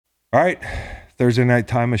All right, Thursday Night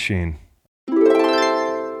Time Machine.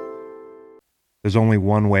 There's only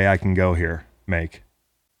one way I can go here, Make.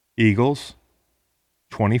 Eagles,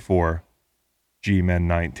 24, G-Men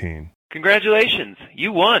 19. Congratulations,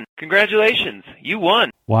 you won. Congratulations, you won.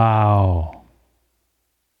 Wow.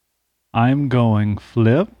 I'm going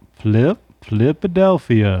Philadelphia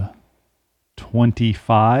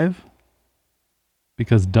 25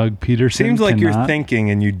 because Doug Peterson Seems like cannot. you're thinking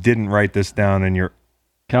and you didn't write this down and you're...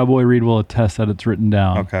 Cowboy Reed will attest that it's written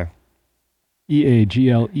down. Okay.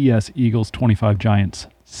 EAGLES Eagles 25, Giants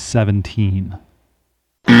 17.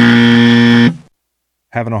 Having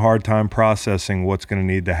a hard time processing what's going to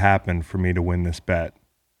need to happen for me to win this bet.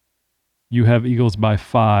 You have Eagles by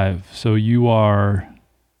 5, so you are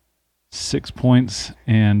 6 points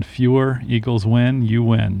and fewer. Eagles win, you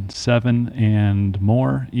win. 7 and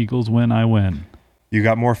more, Eagles win, I win. You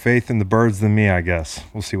got more faith in the birds than me, I guess.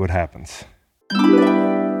 We'll see what happens.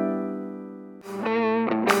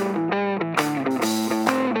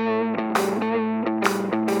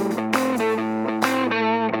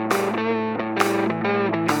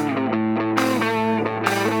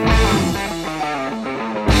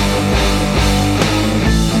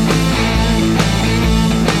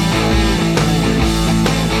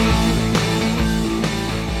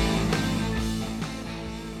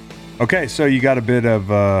 Okay, so you got a bit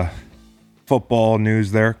of football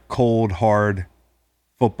news there. Cold, hard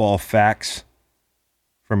football facts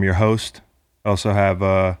from your host. I also have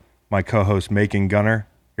my co-host, Macon Gunner,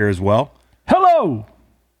 here as well. Hello!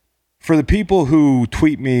 For the people who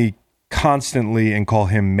tweet me constantly and call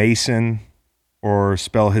him Mason or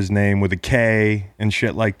spell his name with a K and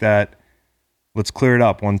shit like that, let's clear it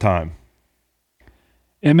up one time.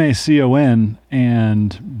 MACON,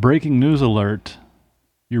 and breaking news alert,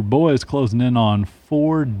 your boy is closing in on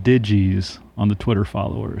 4 digis on the Twitter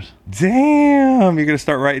followers. Damn, you're going to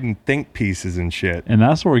start writing think pieces and shit. And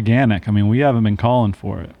that's organic. I mean, we haven't been calling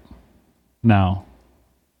for it. Now,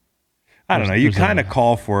 I don't know. You kind of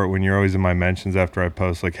call for it when you're always in my mentions after I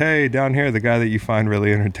post, like, hey, down here, the guy that you find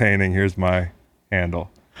really entertaining, here's my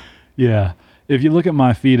handle. Yeah. If you look at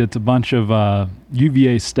my feed, it's a bunch of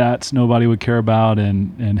UVA stats nobody would care about.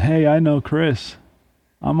 And hey, I know Chris.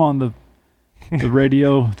 I'm on the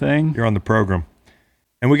radio thing. You're on the program.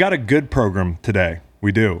 And we got a good program today.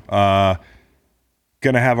 We do. Going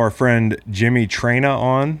to have our friend Jimmy Traina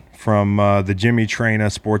on from the Jimmy Traina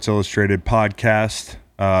Sports Illustrated podcast.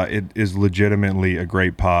 It is legitimately a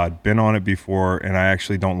great pod. Been on it before, and I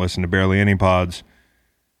actually don't listen to barely any pods,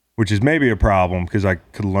 which is maybe a problem because I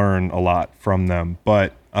could learn a lot from them.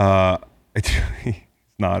 But he's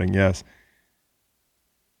nodding yes.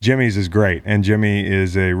 Jimmy's is great, and Jimmy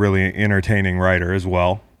is a really entertaining writer as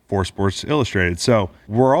well for Sports Illustrated. So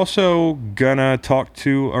we're also going to talk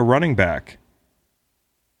to a running back.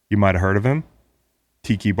 You might have heard of him,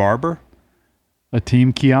 Tiki Barber.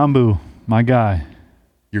 Ateem Kiambu, my guy.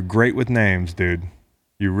 You're great with names, dude.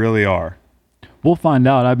 You really are. We'll find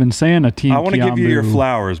out. I've been saying Ateem Kiambu. I want to give you your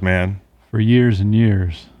flowers, man. For years and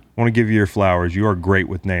years. I want to give you your flowers. You are great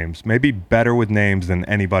with names. Maybe better with names than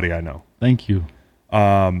anybody I know. Thank you.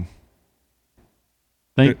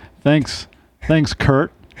 Thanks,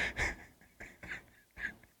 Kurt.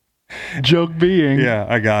 Joke being. Yeah,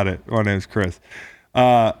 I got it. My name's Chris.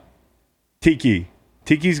 Tiki's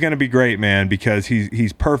going to be great, man, because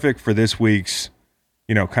he's perfect for this week's,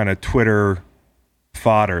 kind of Twitter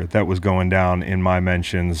fodder that was going down in my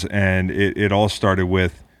mentions. And it all started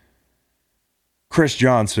with Chris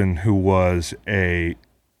Johnson, who was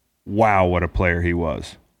wow, what a player he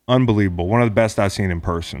was. Unbelievable. One of the best I've seen in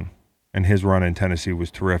person. And his run in Tennessee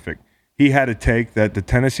was terrific. He had a take that the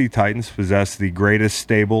Tennessee Titans possess the greatest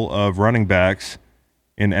stable of running backs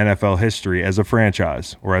in NFL history as a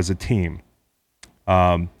franchise or as a team.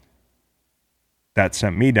 That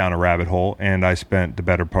sent me down a rabbit hole, and I spent the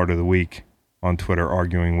better part of the week on Twitter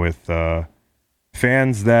arguing with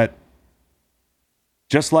fans that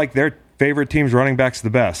just like their favorite team's running back's the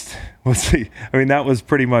best. We'll see. I mean, that was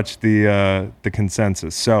pretty much the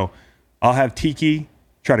consensus. So I'll have Tiki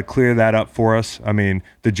try to clear that up for us. I mean,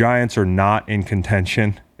 the Giants are not in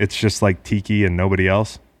contention. It's just like Tiki and nobody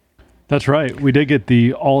else. That's right. We did get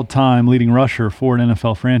the all-time leading rusher for an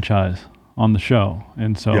NFL franchise on the show,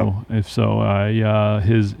 and so his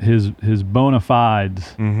bona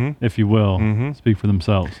fides, if you will, speak for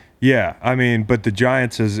themselves. Yeah, I mean, but the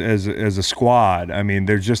Giants as a squad, I mean,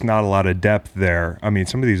 there's just not a lot of depth there. I mean,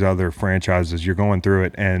 some of these other franchises, you're going through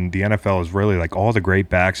it, and the NFL is really like all the great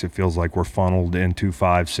backs, it feels like, were funneled into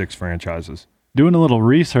 5-6 franchises. Doing a little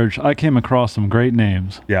research, I came across some great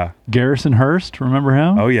names. Yeah. Garrison Hurst, remember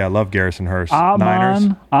him? Oh, yeah. I love Garrison Hurst.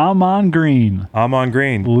 Niners. Amon Green. Amon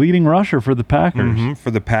Green. Leading rusher for the Packers. Mm-hmm. For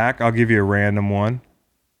the Pack, I'll give you a random one.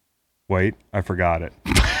 Wait, I forgot it.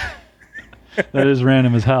 That is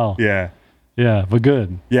random as hell. Yeah. Yeah, but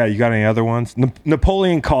good. Yeah, you got any other ones?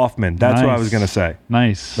 Napoleon Kaufman. That's what I was going to say.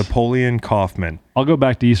 Nice. Napoleon Kaufman. I'll go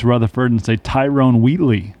back to East Rutherford and say Tyrone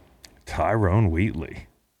Wheatley. Tyrone Wheatley.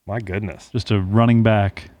 My goodness. Just a running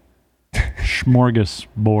back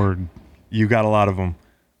smorgasbord. You got a lot of them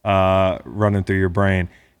running through your brain.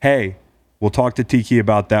 Hey, we'll talk to Tiki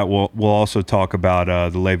about that. We'll also talk about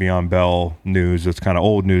the Le'Veon Bell news. It's kind of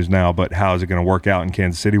old news now, but how is it going to work out in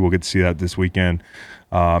Kansas City? We'll get to see that this weekend.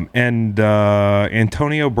 And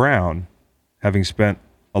Antonio Brown, having spent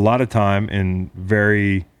a lot of time in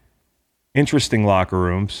very interesting locker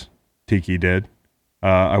rooms, Tiki did.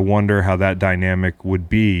 I wonder how that dynamic would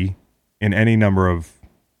be in any number of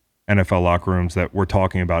NFL locker rooms that we're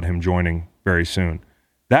talking about him joining very soon.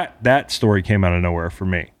 That story came out of nowhere for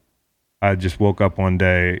me. I just woke up one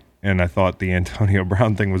day and I thought the Antonio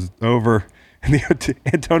Brown thing was over. And the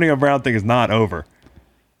Antonio Brown thing is not over.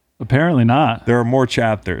 Apparently not. There are more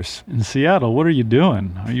chapters. In Seattle, what are you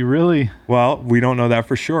doing? Are you really? Well, we don't know that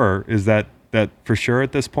for sure. Is that for sure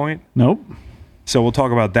at this point? Nope. So we'll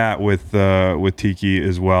talk about that with Tiki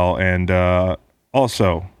as well, and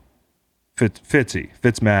also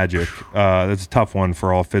Fitzmagic. That's a tough one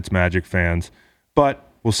for all Fitzmagic fans, but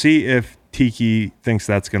we'll see if Tiki thinks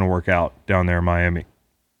that's going to work out down there in Miami.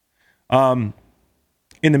 In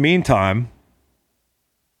the meantime,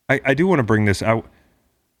 I do want to bring this out.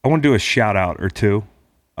 I want to do a shout out or two.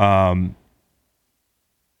 I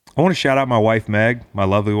want to shout out my wife Meg, my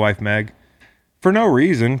lovely wife Meg. For no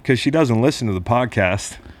reason, because she doesn't listen to the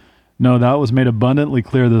podcast. No, that was made abundantly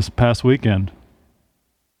clear this past weekend.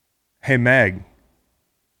 Hey, Meg,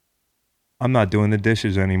 I'm not doing the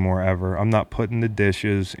dishes anymore ever. I'm not putting the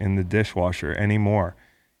dishes in the dishwasher anymore.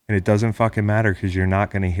 And it doesn't fucking matter because you're not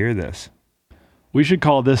going to hear this. We should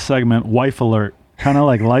call this segment Wife Alert. Kind of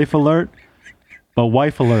like Life Alert, but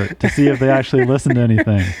Wife Alert to see if they actually listen to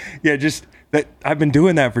anything. Yeah, just... that I've been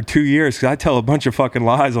doing that for 2 years because I tell a bunch of fucking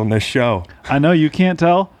lies on this show. I know you can't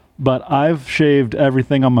tell, but I've shaved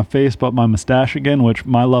everything on my face but my mustache again, which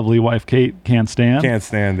my lovely wife Kate can't stand. Can't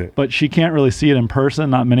stand it. But she can't really see it in person.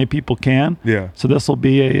 Not many people can. Yeah. So this will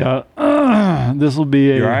be a. You all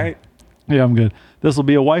right? Yeah, I'm good. This will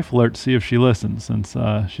be a wife alert to see if she listens, since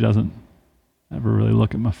she doesn't ever really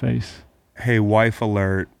look at my face. Hey, wife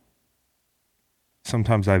alert.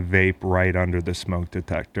 Sometimes I vape right under the smoke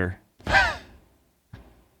detector.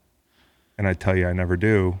 And I tell you, I never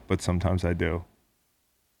do, but sometimes I do.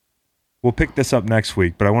 We'll pick this up next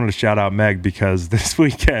week, but I wanted to shout out Meg because this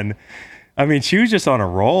weekend, I mean, she was just on a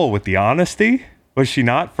roll with the honesty. Was she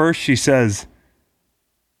not? First, she says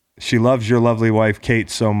she loves your lovely wife, Kate,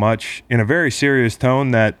 so much in a very serious tone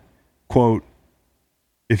that, quote,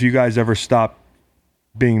 if you guys ever stop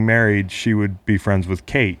being married, she would be friends with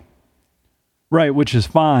Kate. Right, which is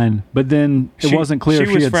fine, but then it wasn't clear if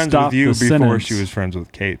she had stopped the sentence. She was friends with you before she was friends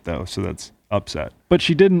with Kate, though, so that's upset. But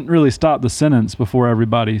she didn't really stop the sentence before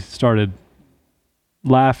everybody started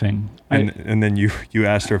laughing. And then you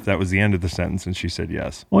asked her if that was the end of the sentence, and she said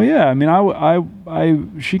yes. Well, yeah, I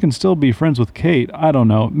mean, she can still be friends with Kate. I don't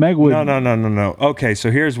know. Meg would... No. Okay,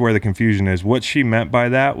 so here's where the confusion is. What she meant by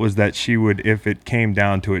that was that she would, if it came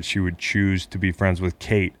down to it, she would choose to be friends with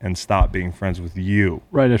Kate and stop being friends with you.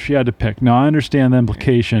 Right, if she had to pick. Now, I understand the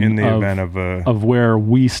implication in the event of where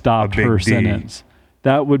we stopped her sentence.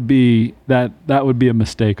 That would be a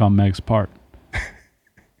mistake on Meg's part.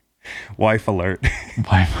 Wife alert.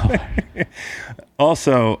 Wife alert.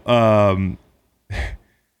 Also,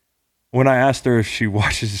 when I asked her if she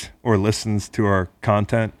watches or listens to our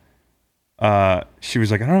content, she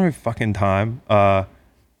was like, I don't have any fucking time.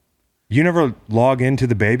 You never log into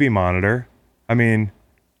the baby monitor. I mean,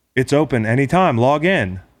 it's open anytime. Log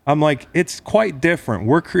in. I'm like, it's quite different.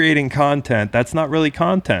 We're creating content. That's not really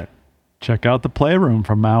content. Check out the playroom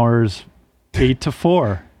from hours 8 to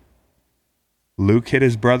 4. Luke hit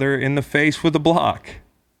his brother in the face with a block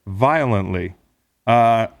violently.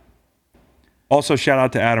 Also, shout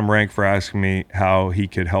out to Adam Rank for asking me how he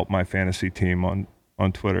could help my fantasy team on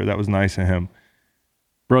Twitter. That was nice of him.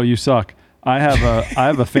 Bro, you suck. I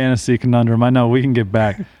have a fantasy conundrum. I know, we can get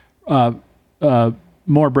back.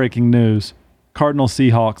 More breaking news. Cardinals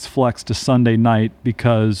Seahawks flex to Sunday night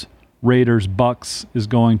because Raiders Bucks is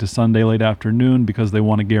going to Sunday late afternoon because they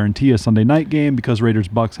want to guarantee a Sunday night game because Raiders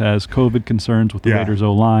Bucks has COVID concerns with the Raiders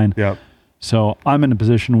O-line. Yep. So I'm in a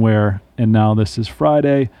position where, and now this is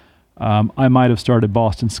Friday, I might have started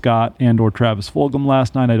Boston Scott and or Travis Fulgham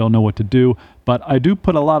last night. I don't know what to do, but I do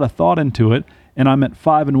put a lot of thought into it, and I'm at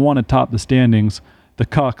 5-1 atop the standings. The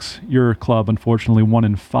Cucks, your club, unfortunately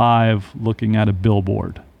 1-5, looking at a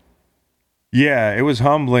billboard. Yeah, it was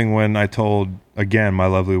humbling when I told, again, my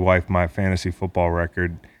lovely wife my fantasy football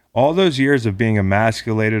record. All those years of being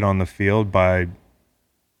emasculated on the field by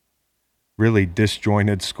really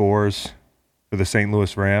disjointed scores for the St.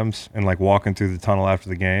 Louis Rams and like walking through the tunnel after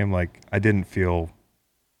the game, like I didn't feel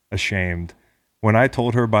ashamed. When I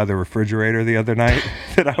told her by the refrigerator the other night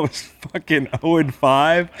that I was fucking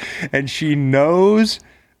 0-5 and she knows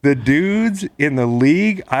the dudes in the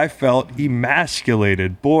league, I felt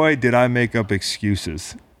emasculated. Boy, did I make up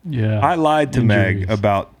excuses. Yeah. I lied to Injuries. Meg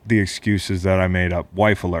about the excuses that I made up.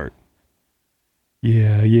 Wife alert.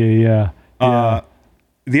 Yeah.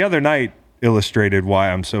 The other night illustrated why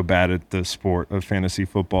I'm so bad at the sport of fantasy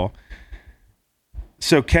football.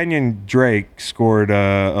 So Kenyon Drake scored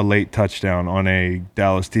a late touchdown on a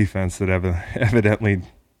Dallas defense that evidently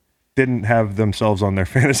didn't have themselves on their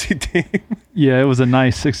fantasy team. Yeah, it was a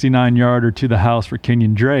nice 69-yarder to the house for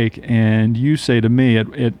Kenyon Drake, and you say to me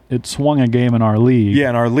it swung a game in our league. Yeah,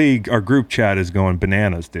 in our league, our group chat is going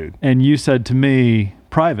bananas, dude. And you said to me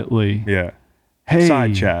privately, Yeah. hey,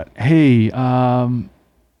 Side chat. Hey, and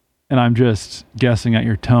I'm just guessing at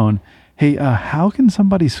your tone. Hey, how can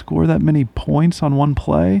somebody score that many points on one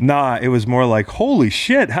play? Nah, it was more like, holy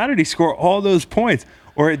shit, how did he score all those points?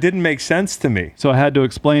 Or it didn't make sense to me. So I had to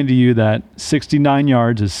explain to you that 69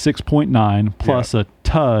 yards is 6.9 plus a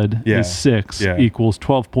tud is 6 equals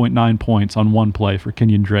 12.9 points on one play for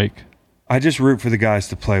Kenyon Drake. I just root for the guys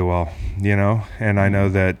to play well, you know? And I know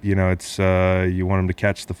that, you know, it's you want them to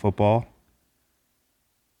catch the football.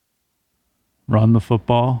 Run the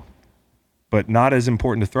football. But not as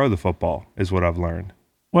important to throw the football is what I've learned.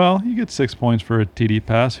 Well, you get 6 points for a TD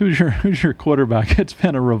pass. Who's your quarterback? It's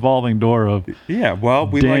been a revolving door of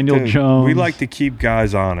Daniel Jones. We like to keep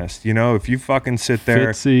guys honest. You know, if you fucking sit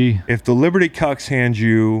there, Fitzy. If the Liberty Cucks hand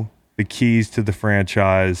you the keys to the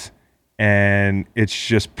franchise and it's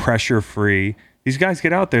just pressure free, these guys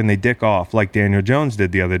get out there and they dick off like Daniel Jones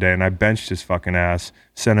did the other day, and I benched his fucking ass,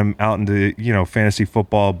 sent him out into, you know, fantasy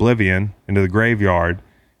football oblivion, into the graveyard,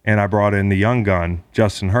 and I brought in the young gun,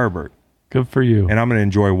 Justin Herbert. Good for you. And I'm going to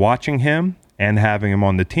enjoy watching him and having him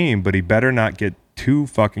on the team, but he better not get too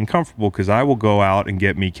fucking comfortable because I will go out and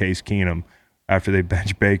get me Case Keenum after they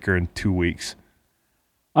bench Baker in 2 weeks.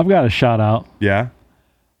 I've got a shout out. Yeah?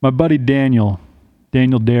 My buddy Daniel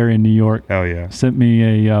Derry in New York, Hell yeah. sent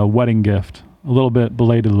me a wedding gift a little bit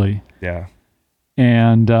belatedly. Yeah.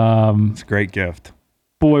 And It's a great gift.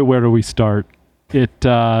 boy, where do we start? It's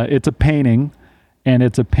a painting, and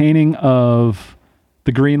it's a painting of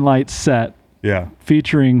the Greenlight set Yeah.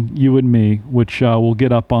 featuring you and me, which we'll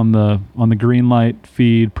get up on the Greenlight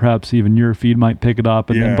feed. Perhaps even your feed might pick it up,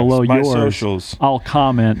 and then below my yours, socials. I'll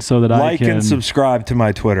comment so that I Like can and subscribe to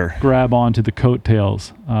my Twitter. grab onto the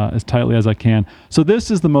coattails as tightly as I can. So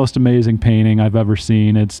this is the most amazing painting I've ever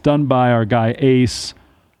seen. It's done by our guy Ace.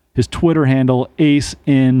 His Twitter handle, Ace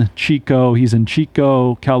in Chico. He's in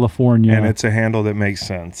Chico, California. And it's a handle that makes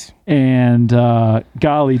sense. And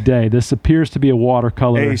golly day, this appears to be a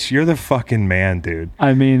watercolor. Ace, you're the fucking man, dude.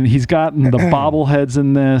 I mean, he's gotten the bobbleheads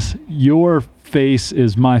in this. Your face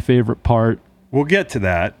is my favorite part. We'll get to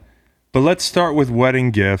that. But let's start with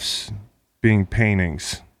wedding gifts being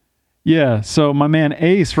paintings. Yeah, so my man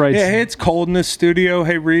Ace writes... Yeah, hey, it's cold in this studio.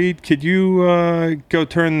 Hey, Reed, could you go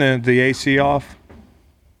turn the AC off?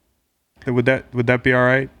 Would that be all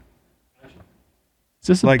right? Is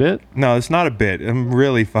this a bit? No, it's not a bit. I'm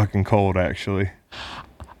really fucking cold, actually.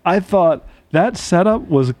 I thought that setup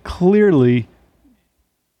was clearly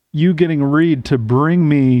you getting Reed to bring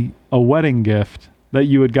me a wedding gift that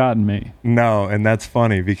you had gotten me. No, and that's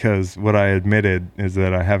funny because what I admitted is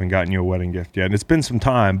that I haven't gotten you a wedding gift yet. And it's been some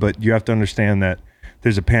time, but you have to understand that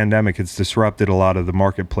there's a pandemic. It's disrupted a lot of the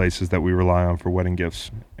marketplaces that we rely on for wedding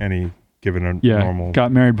gifts. Given a normal...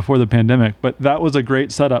 got married before the pandemic, but that was a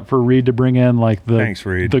great setup for Reed to bring in like Thanks,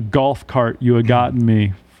 Reed. the golf cart you had gotten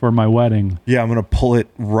me for my wedding. Yeah, I'm going to pull it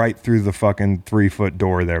right through the fucking 3-foot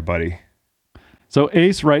door there, buddy. So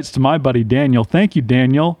Ace writes to my buddy Daniel, thank you,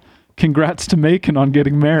 Daniel. Congrats to Macon on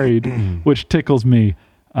getting married, which tickles me.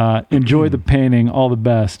 Enjoy the painting. All the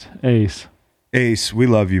best, Ace. Ace, we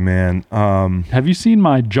love you, man. Have you seen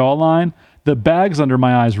my jawline? The bags under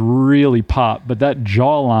my eyes really pop, but that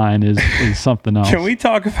jawline is something else. Can we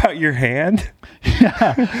talk about your hand?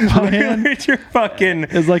 Yeah, my hand Look at your fucking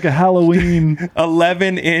is like a Halloween.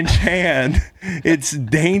 11-inch hand. It's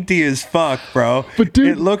dainty as fuck, bro. But dude,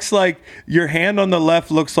 it looks like your hand on the left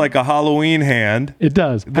looks like a Halloween hand. It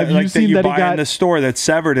does. Have you Like seen you that he buy got in the store that's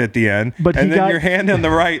severed at the end. But and he then got- your hand on the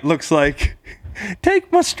right looks like,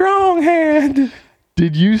 take my strong hand.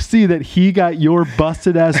 Did you see that he got your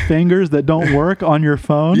busted ass fingers that don't work on your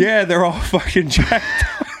phone? Yeah, they're all fucking jacked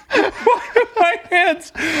up. Why do my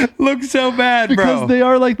hands look so bad, Because bro? they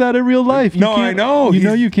are like that in real life. No, I know. You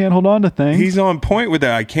know you can't hold on to things. He's on point with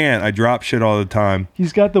that. I can't. I drop shit all the time.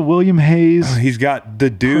 He's got the William Hayes, He's got the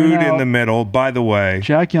dude in the middle. By the way,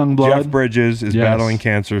 Jack Youngblood. Jeff Bridges is Yes. battling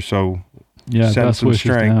cancer, so Yeah, send best some wishes to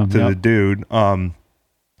strength him. to Yep. the dude.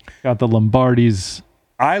 Got the Lombardis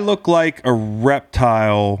I look like a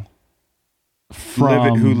reptile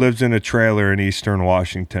from. who lives in a trailer in Eastern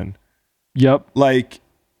Washington. Yep. Like,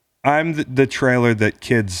 I'm the trailer that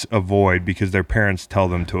kids avoid because their parents tell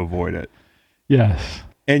them to avoid it. Yes.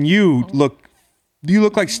 And you look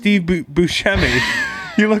like Steve Buscemi.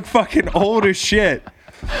 You look fucking old as shit.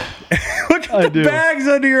 Look at I the do. bags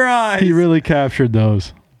under your eyes. He really captured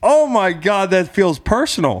those. Oh my God, that feels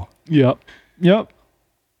personal. Yep. Yep.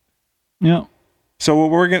 Yep. So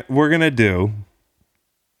what we're gonna do,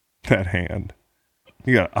 that hand,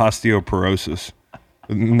 you got osteoporosis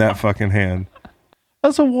in that fucking hand.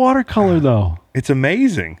 That's a watercolor, though. It's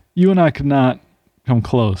amazing. You and I could not come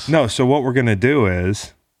close. No, so what we're gonna do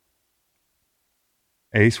is,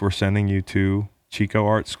 Ace, we're sending you to Chico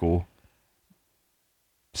Art School.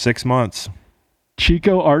 6 months.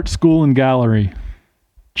 Chico Art School and Gallery,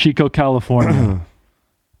 Chico, California.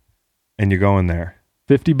 And you're going there.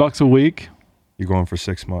 $50 a week. You're going for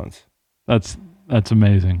 6 months. That's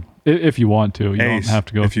amazing. If you want to, you don't Ace, have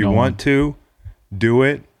to go. if you don't want to, do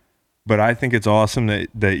it. But I think it's awesome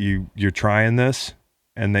that you're trying this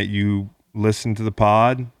and that you listen to the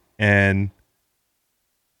pod, and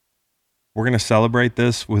we're gonna celebrate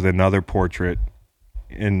this with another portrait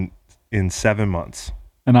in 7 months.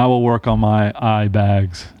 And I will work on my eye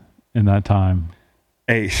bags in that time.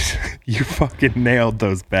 Ace, you fucking nailed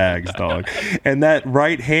those bags, dog. And that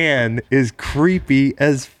right hand is creepy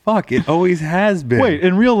as fuck. It always has been. Wait,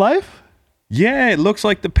 in real life? Yeah, it looks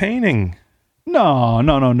like the painting. No.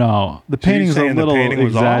 The painting's a saying the little painting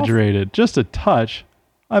was off? exaggerated. Just a touch.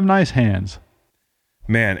 I have nice hands.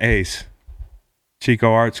 Man, Ace,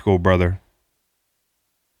 Chico Art School, brother.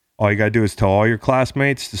 All you got to do is tell all your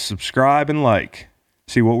classmates to subscribe and like.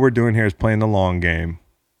 See, what we're doing here is playing the long game.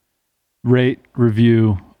 Rate,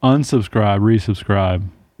 review, unsubscribe, resubscribe.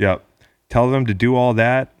 Yep. Tell them to do all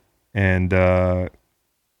that and get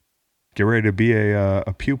ready to be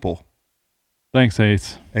a pupil. Thanks,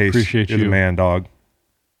 Ace. Ace, Appreciate you're you. the man, dog.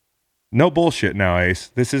 No bullshit now, Ace.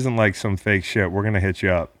 This isn't like some fake shit. We're going to hit you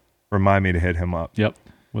up. Remind me to hit him up. Yep,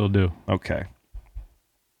 will do. Okay.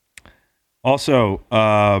 Also,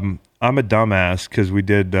 I'm a dumbass because we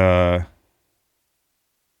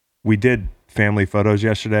did family photos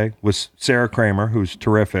yesterday with Sarah Kramer, who's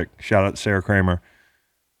terrific. Shout out to Sarah Kramer.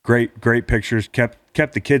 Great pictures.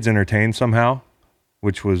 Kept the kids entertained somehow,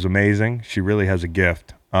 which was amazing. She really has a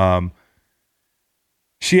gift.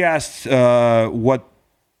 She asked what,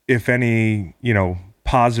 if any,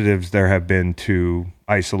 positives there have been to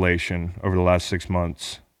isolation over the last 6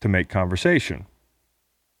 months to make conversation.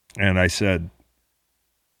 And I said,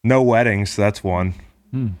 no weddings. That's one.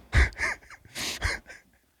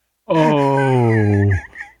 Oh,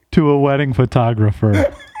 to a wedding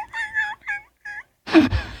photographer.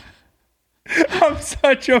 I'm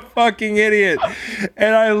such a fucking idiot.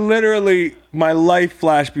 And I literally, my life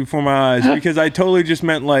flashed before my eyes because I totally just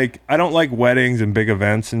meant like, I don't like weddings and big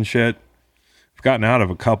events and shit. I've gotten out of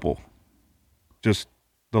a couple just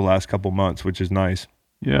the last couple months, which is nice.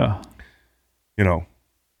 Yeah,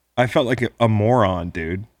 I felt like a moron,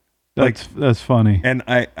 dude. that's funny. And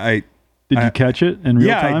I Did you catch it in real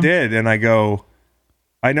time? Yeah, I did. And I go,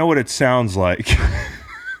 I know what it sounds like.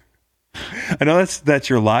 I know that's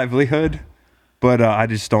your livelihood, but I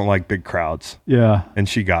just don't like big crowds. Yeah, And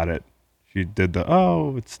she got it. She did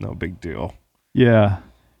it's no big deal. yeah.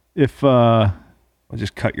 If I'll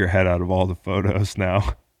just cut your head out of all the photos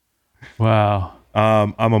now. wow.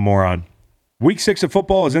 I'm a moron. Week 6 of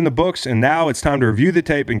football is in the books, and now it's time to review the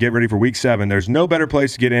tape and get ready for Week 7. There's no better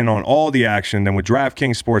place to get in on all the action than with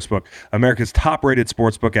DraftKings Sportsbook, America's top-rated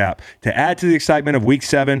sportsbook app. To add to the excitement of Week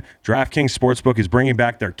 7, DraftKings Sportsbook is bringing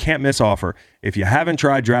back their can't-miss offer. If you haven't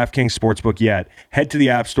tried DraftKings Sportsbook yet, head to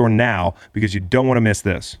the App Store now because you don't want to miss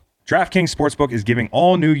this. DraftKings Sportsbook is giving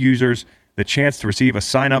all new users the chance to receive a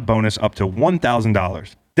sign-up bonus up to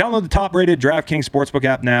 $1,000. Download the top-rated DraftKings Sportsbook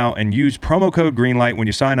app now and use promo code GREENLIGHT when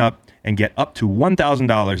you sign up and get up to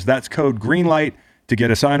 $1,000. That's code GREENLIGHT to get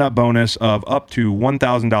a sign-up bonus of up to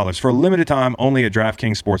 $1,000 for a limited time only at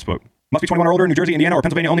DraftKings Sportsbook. Must be 21 or older in New Jersey, Indiana, or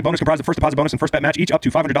Pennsylvania only. Bonus comprised of first deposit bonus and first bet match, each up to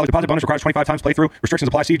 $500. Deposit bonus requires 25 times playthrough. Restrictions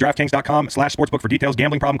apply. See DraftKings.com/sportsbook for details.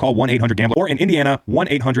 Gambling problem? Call 1-800-GAMBLER. Or in Indiana,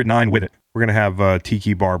 1-800-9-WITH-IT. We're going to have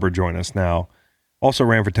Tiki Barber join us now. Also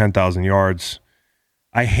ran for 10,000 yards.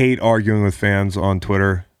 I hate arguing with fans on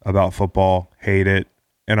Twitter about football. Hate it.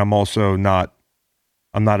 And I'm also not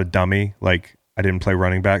a dummy. Like, I didn't play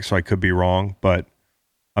running back, so I could be wrong, but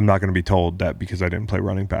I'm not going to be told that because I didn't play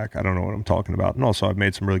running back. I don't know what I'm talking about. And also, I've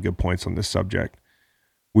made some really good points on this subject.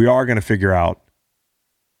 We are going to figure out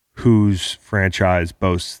whose franchise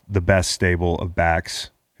boasts the best stable of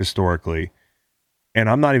backs historically. And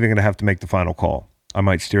I'm not even going to have to make the final call. I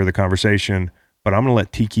might steer the conversation, but I'm going to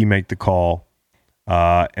let Tiki make the call,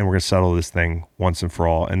 and we're going to settle this thing once and for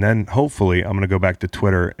all. And then hopefully I'm going to go back to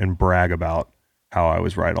Twitter and brag about how I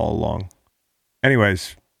was right all along.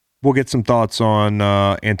 Anyways, we'll get some thoughts on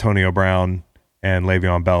Antonio Brown and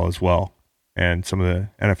Le'Veon Bell as well, and some of the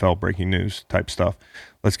NFL breaking news type stuff.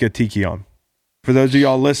 Let's get Tiki on. For those of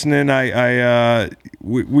y'all listening,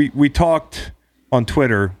 we talked on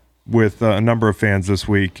Twitter with a number of fans this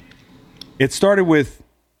week. It started with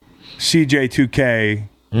CJ2K,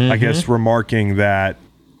 I guess, remarking that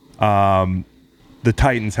the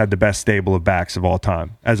Titans had the best stable of backs of all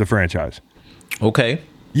time as a franchise. Okay.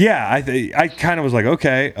 Yeah, I kind of was like,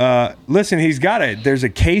 okay, listen, he's got it. There's a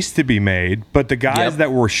case to be made, but the guys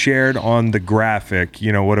that were shared on the graphic,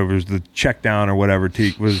 whatever was the check down or whatever,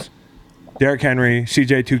 was Derrick Henry,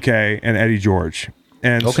 CJ2K, and Eddie George.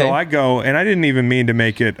 And so I go, and I didn't even mean to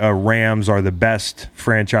make it a Rams are the best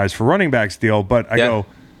franchise for running backs deal, but I go,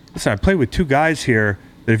 listen, I played with two guys here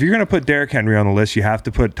that if you're going to put Derrick Henry on the list, you have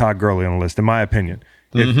to put Todd Gurley on the list, in my opinion.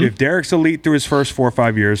 If Derrick's elite through his first 4 or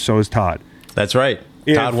 5 years, so is Todd. That's right.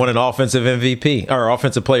 Todd won an offensive MVP or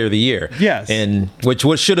offensive player of the year. Yes. And which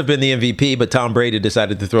should have been the MVP, but Tom Brady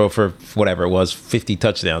decided to throw for whatever it was, 50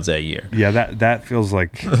 touchdowns that year. Yeah, that feels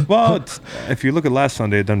like, well, if you look at last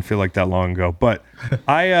Sunday, it doesn't feel like that long ago. But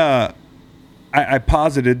I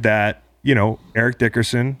posited that, Eric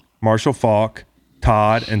Dickerson, Marshall Faulk,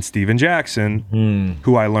 Todd, and Steven Jackson,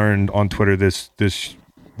 who I learned on Twitter this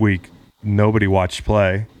week, nobody watched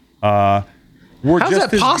play. How's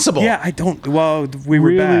that possible? Yeah, I don't. Well, we were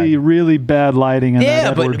really, bad. really bad lighting in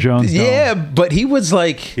that Edward Jones dome. Yeah, but he was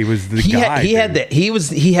like he was the guy. He had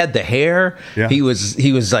the hair. Yeah. He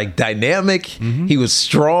was like dynamic. He was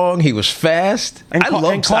strong. He was fast. And I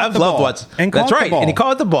loved watching. And that's right. And he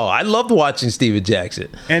caught the ball. I loved watching Steven Jackson.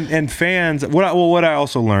 And fans. What I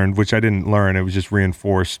also learned, which I didn't learn, it was just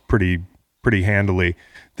reinforced pretty handily.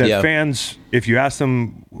 That fans, if you asked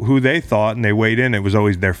them who they thought and they weighed in, it was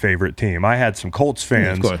always their favorite team. I had some Colts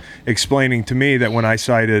fans explaining to me that when I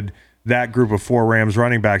cited that group of 4 Rams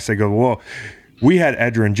running backs, they go, well, we had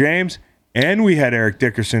Edgerrin James and we had Eric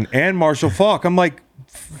Dickerson and Marshall Faulk. I'm like,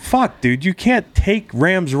 fuck, dude, you can't take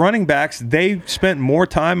Rams running backs. They spent more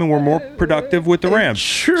time and were more productive with the Rams.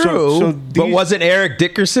 True. But wasn't Eric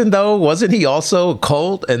Dickerson, though? Wasn't he also a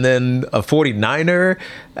Colt and then a 49er?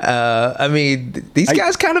 I mean, these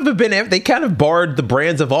guys kind of barred the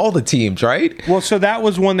brands of all the teams, right? Well, so that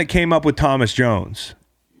was one that came up with Thomas Jones.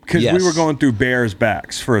 Because we were going through Bears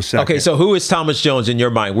backs for a second. Okay, so who is Thomas Jones in your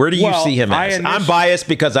mind? Where do you see him as? I'm biased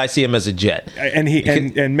because I see him as a Jet.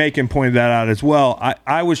 And Macon pointed that out as well.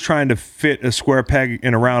 I was trying to fit a square peg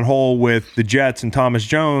in a round hole with the Jets and Thomas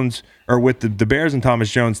Jones, or with the Bears and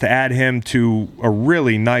Thomas Jones, to add him to a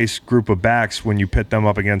really nice group of backs when you pit them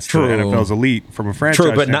up against the NFL's elite from a franchise.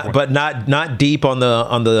 True, but not deep on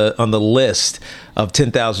the list of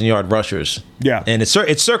 10,000-yard rushers. Yeah, and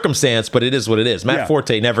it's circumstance, but it is what it is. Matt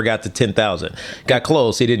Forte never got to 10,000. Got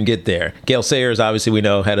close, he didn't get there. Gale Sayers, obviously, we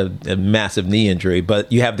know had a massive knee injury,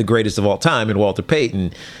 but you have the greatest of all time in Walter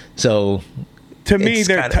Payton. So. To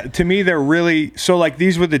me, they're really so. Like,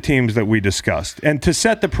 these were the teams that we discussed, and to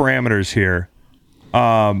set the parameters here,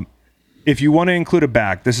 if you want to include a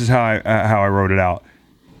back, this is how I wrote it out.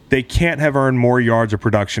 They can't have earned more yards of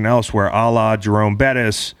production elsewhere, a la Jerome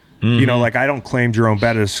Bettis. Like, I don't claim Jerome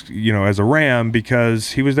Bettis, as a Ram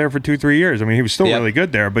because he was there for 2-3 years. I mean, he was still really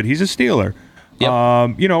good there, but he's a Steeler. Yep.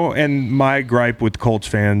 And my gripe with Colts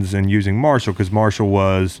fans and using Marshall, because Marshall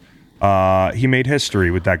was. He made history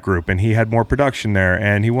with that group, and he had more production there,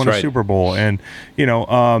 and he won a Super Bowl. And,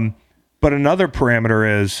 but another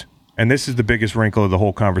parameter is, and this is the biggest wrinkle of the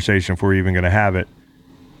whole conversation if we're even going to have it,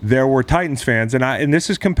 there were Titans fans, and this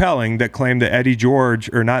is compelling, that claimed that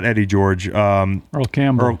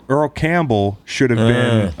Earl Campbell should have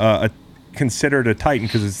been considered a Titan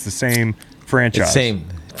because it's the same franchise.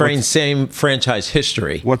 Same franchise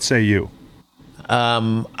history. What say you?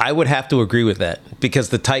 I would have to agree with that because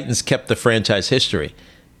the Titans kept the franchise history,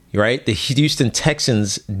 right? The Houston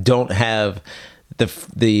Texans don't have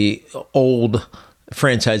the old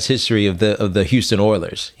franchise history of the Houston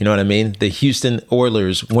Oilers. You know what I mean? The Houston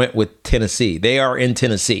Oilers went with Tennessee. They are in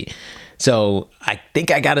Tennessee. So I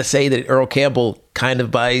think I got to say that Earl Campbell kind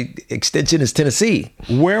of by extension is Tennessee.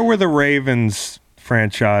 Where were the Ravens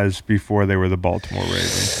franchise before they were the Baltimore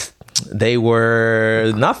Ravens? They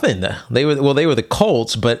were nothing. They were the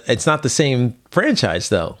Colts, but it's not the same franchise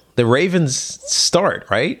though. The Ravens start,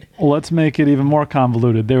 right? Well, let's make it even more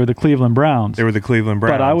convoluted. They were the Cleveland Browns.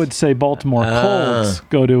 But I would say Baltimore Colts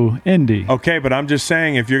go to Indy. Okay, but I'm just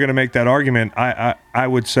saying if you're going to make that argument, I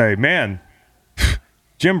would say, man,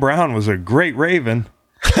 Jim Brown was a great Raven.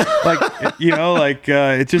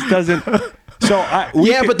 It just doesn't.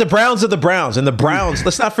 But the Browns are the Browns, and the Browns.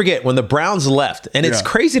 Let's not forget when the Browns left, and it's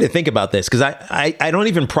crazy to think about this because I don't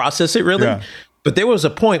even process it really. Yeah. But there was a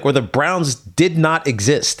point where the Browns did not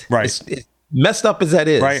exist. Right. It's messed up as that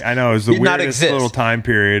is. Right. I know. It was the weirdest little time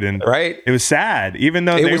period. And right. It was sad. Even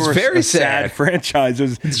though they were very sad franchise.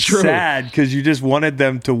 It was sad because you just wanted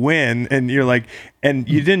them to win. And you're like, and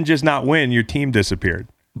you didn't just not win, your team disappeared.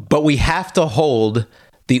 But we have to hold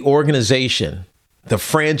the organization, the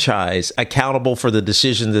franchise, accountable for the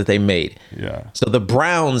decisions that they made. Yeah. So the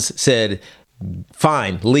Browns said,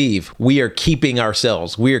 fine, leave. We are keeping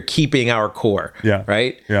ourselves. We are keeping our core. Yeah.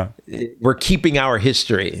 Right? Yeah. We're keeping our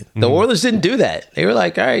history. The Oilers didn't do that. They were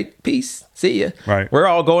like, all right, peace. See ya. Right. We're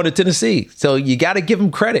all going to Tennessee. So you got to give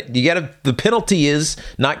them credit. The penalty is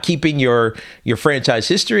not keeping your franchise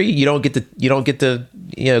history. You don't get to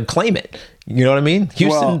claim it. You know what I mean?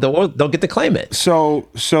 Houston don't get to claim it. So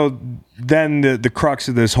then the crux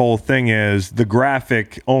of this whole thing is the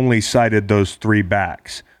graphic only cited those three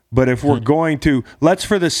backs. But if we're going to, let's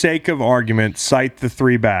for the sake of argument cite the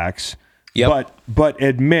three backs, but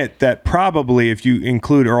admit that probably if you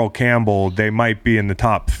include Earl Campbell, they might be in the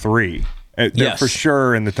top three. They're for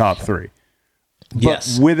sure in the top three.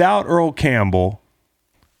 But without Earl Campbell,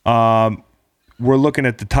 we're looking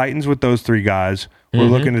at the Titans with those three guys. We're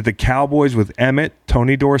looking at the Cowboys with Emmett,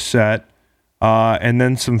 Tony Dorsett, and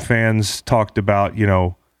then some fans talked about,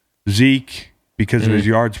 Zeke because of his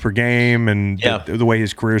yards per game and the way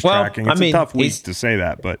his career's tracking. It's a tough week to say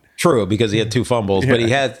that, but true because he had 2 fumbles, but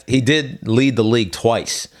he did lead the league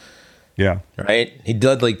twice. Yeah. Right? He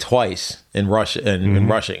did league twice in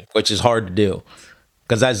rushing, which is hard to do.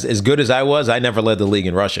 Because as good as I was, I never led the league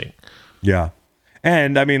in rushing. Yeah.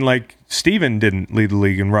 And I mean, like Steven didn't lead the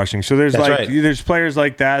league in rushing. So there's there's players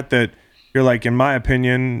like that you're like, in my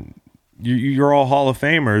opinion, you're all Hall of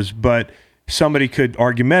Famers, but somebody could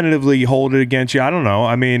argumentatively hold it against you. I don't know.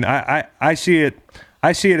 I mean, I see it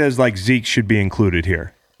as like Zeke should be included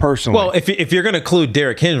here. Personally. Well, if you're going to include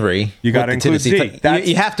Derrick Henry, you got to include Zeke.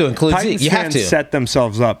 You have to include Titans Zeke. You have to set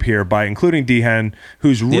themselves up here by including Dehen,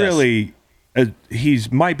 who's really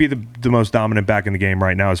he's might be the most dominant back in the game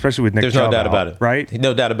right now, especially with Nick Chubb. There's no doubt about it, right?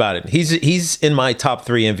 No doubt about it. He's in my top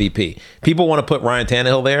 3 MVP. People want to put Ryan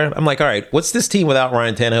Tannehill there. I'm like, all right, what's this team without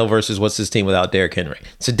Ryan Tannehill versus what's this team without Derrick Henry?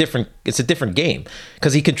 It's a different game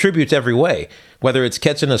because he contributes every way. Whether it's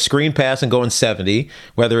catching a screen pass and going 70,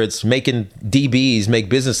 whether it's making DBs make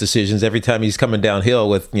business decisions every time he's coming downhill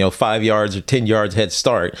with 5 yards or 10 yards head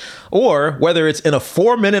start, or whether it's in a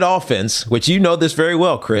 4-minute offense, which you know this very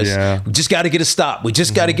well, Chris. Yeah. We just got to get a stop. We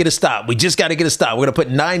just got to get a stop. We just got to get a stop. We're going to put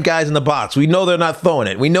 9 guys in the box. We know they're not throwing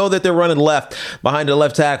it. We know that they're running left behind the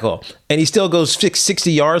left tackle, and he still goes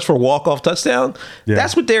 60 yards for a walk-off touchdown. Yeah.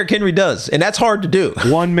 That's what Derrick Henry does, and that's hard to do.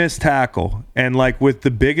 One missed tackle, and like with the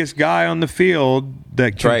biggest guy on the field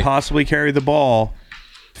that can possibly carry the ball,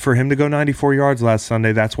 for him to go 94 yards last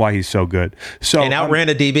Sunday, that's why he's so good. And outran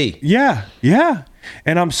a DB. Yeah.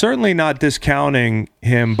 And I'm certainly not discounting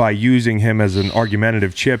him by using him as an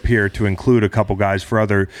argumentative chip here to include a couple guys for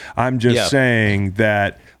other. I'm just saying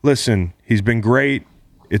that, listen, he's been great.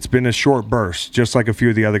 It's been a short burst, just like a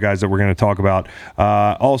few of the other guys that we're going to talk about.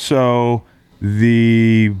 Also,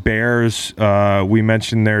 the Bears, we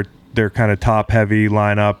mentioned their kind of top-heavy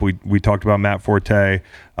lineup. We talked about Matt Forte.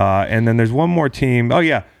 And then there's one more team. Oh,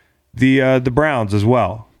 yeah, the Browns as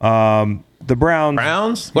well. The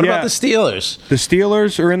Browns? What about the Steelers? The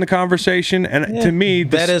Steelers are in the conversation. And to me...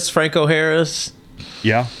 Bettis, Franco Harris.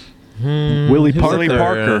 Yeah. Willie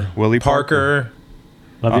Parker.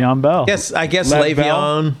 Le'Veon Bell. I guess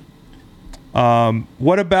Le'Veon.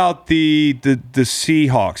 What about the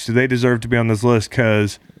Seahawks? Do they deserve to be on this list?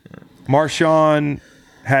 Because Marshawn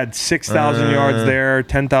had 6,000 yards there,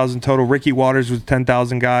 10,000 total. Ricky Waters was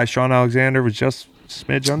 10,000 guy. Sean Alexander was just a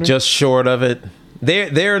smidge under. Just short of it.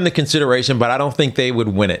 They're in the consideration, but I don't think they would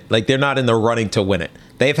win it. Like, they're not in the running to win it.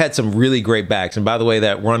 They've had some really great backs. And by the way,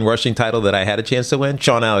 that run rushing title that I had a chance to win,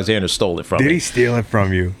 Sean Alexander stole it from me. Did he steal it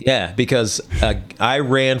from you? Yeah, because I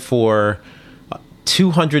ran for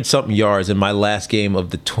 200-something yards in my last game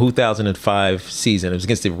of the 2005 season. It was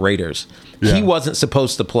against the Raiders. Yeah. He wasn't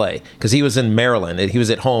supposed to play because he was in Maryland. He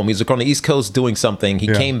was at home. He was on the East Coast doing something. He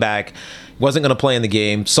came back, wasn't going to play in the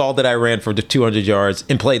game, saw that I ran for the 200 yards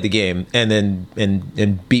and played the game, and then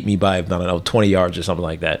and beat me by, I don't know, 20 yards or something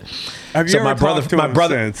like that. Have you ever talked to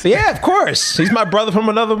him since? Yeah, of course. He's my brother from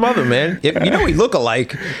another mother, man. You know we look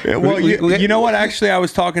alike. Well, you know what? Actually, I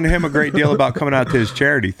was talking to him a great deal about coming out to his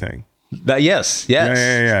charity thing. Yes.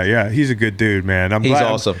 Yeah. He's a good dude, man. He's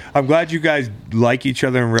awesome. I'm glad you guys like each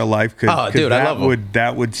other in real life. Cause I love him.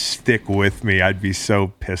 That would stick with me. I'd be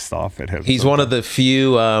so pissed off at him. He's one of the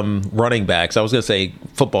few running backs. I was going to say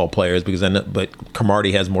football players because but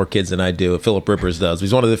Cromartie has more kids than I do. Philip Rivers does.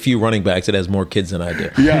 He's one of the few running backs that has more kids than I do.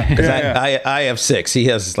 Yeah. Because I have 6. He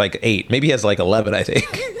has like 8. Maybe he has like 11, I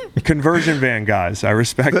think. Conversion van guys. I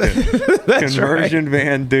respect it. Conversion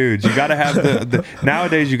van dudes. You got to have the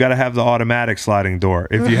nowadays you got to have the automatic sliding door.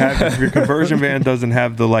 If your conversion van doesn't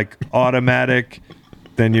have the like automatic,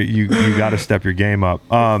 then you got to step your game up.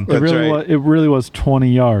 It really was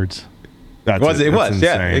 20 yards. That's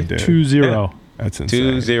insane, dude. 2-0. That's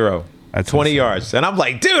insane. 2-0. That's 20 insane. Yards. And I'm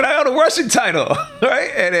like, dude, I own a rushing title.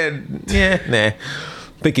 Right? And then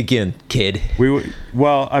think again, kid.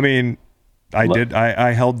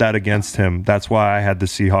 I held that against him. That's why I had the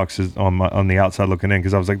Seahawks on the outside looking in,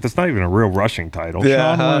 because I was like, that's not even a real rushing title.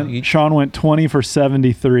 Yeah. Sean went 20 for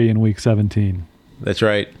 73 in week 17. That's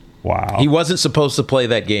right. Wow. He wasn't supposed to play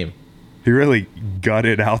that game. He really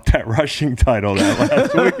gutted out that rushing title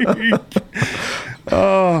that last week.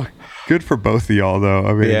 Oh, good for both of y'all, though.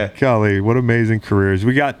 I mean, golly, what amazing careers.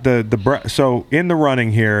 We got so in the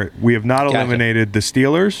running here, we have not eliminated the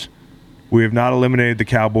Steelers. We have not eliminated the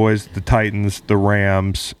Cowboys, the Titans, the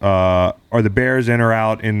Rams. Are the Bears in or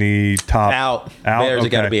out in the top? Out. Bears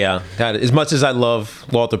got to be out. As much as I love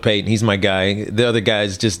Walter Payton, he's my guy. The other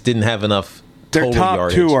guys just didn't have enough total their top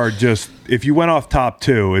yardage. 2 are just, if you went off top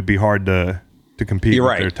 2, it'd be hard to compete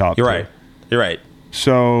with their top 2. You're right.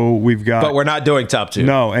 So we've got... But we're not doing top 2.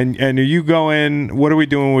 No, and are you going... What are we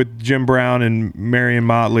doing with Jim Brown and Marion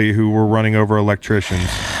Motley, who were running over electricians?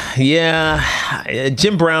 Yeah,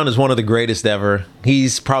 Jim Brown is one of the greatest ever.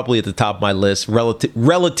 He's probably at the top of my list,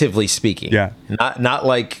 relatively speaking. Yeah. Not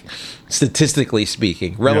like statistically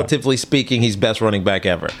speaking. Relatively speaking, he's best running back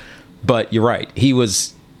ever. But you're right. He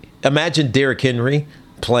was... Imagine Derrick Henry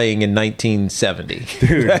playing in 1970.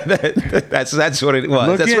 Dude. That's what it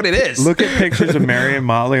was. That's what it is. Look at pictures of Marion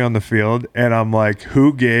Motley on the field, and I'm like,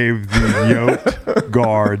 who gave the yoked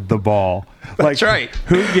guard the ball? Like, that's right.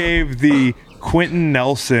 Who gave the Quentin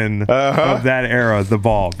Nelson of that era the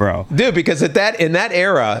ball, bro? Dude, because in that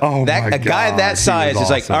era, a guy that size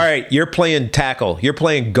is like, all right, you're playing tackle, you're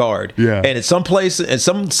playing guard. Yeah. And at some place, at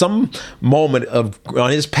some moment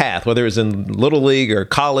on his path, whether it was in little league or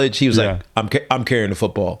college, he was like, I'm carrying the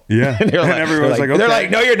football. Yeah. And everyone's like, okay. They're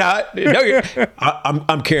like, no, you're not. No,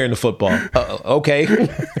 I'm carrying the football. Okay.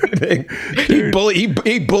 He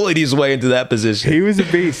bullied his way into that position. He was a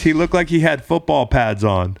beast. He looked like he had football pads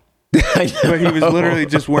on. But he was literally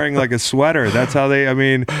just wearing like a sweater. That's how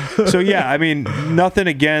nothing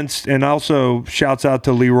against, and also shouts out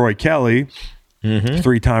to Leroy Kelly,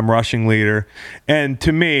 3-time rushing leader. And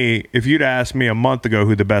to me, if you'd asked me a month ago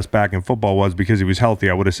who the best back in football was because he was healthy,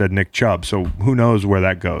 I would have said Nick Chubb. So who knows where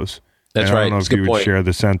that goes. That's and right. I don't know if you would share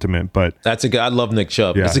the sentiment, but that's a good. I love Nick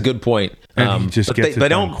Chubb. That's a good point. And he just gets they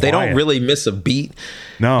don't really miss a beat.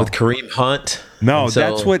 No. With Kareem Hunt. No,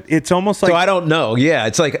 that's what it's almost like. So I don't know. Yeah,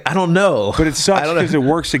 it's like I don't know. But it sucks because it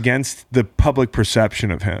works against the public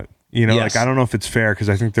perception of him. You know, like I don't know if it's fair because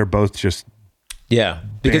I think they're both just. Yeah,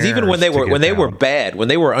 because even when they were bad, when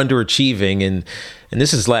they were underachieving, and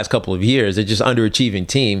this is the last couple of years, they're just underachieving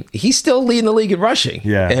team. He's still leading the league in rushing,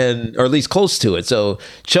 or at least close to it. So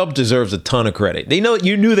Chubb deserves a ton of credit.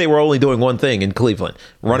 You knew they were only doing one thing in Cleveland,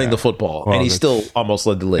 running the football, and he still almost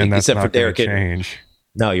led the league, except for Derrick Henry.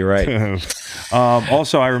 No, you're right.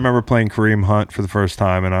 Also, I remember playing Kareem Hunt for the first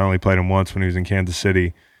time, and I only played him once when he was in Kansas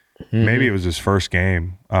City. Maybe it was his first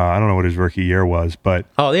game. I don't know what his rookie year was, but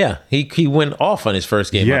he went off on his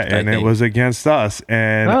first game. Yeah, and it was against us,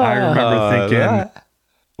 and I remember thinking,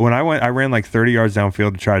 when I ran like 30 yards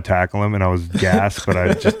downfield to try to tackle him, and I was gassed, but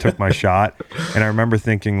I just took my shot. And I remember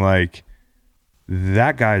thinking, like,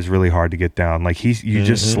 that guy's really hard to get down. Like, you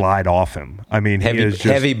just slide off him. I mean, he is just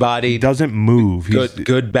heavy body. He doesn't move.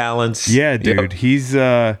 Good balance. Yeah, dude.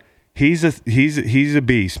 Yep. He's a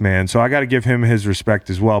beast, man. So I got to give him his respect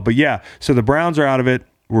as well. But yeah, so the Browns are out of it.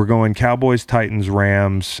 We're going Cowboys, Titans,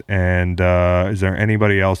 Rams, and is there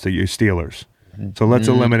anybody else that you Steelers? So let's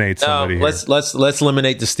eliminate somebody. No, let's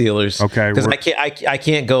eliminate the Steelers. Okay, because I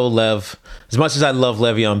can't go Lev as much as I love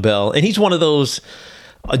Le'Veon Bell, and he's one of those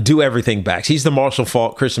do everything backs. He's the Marshall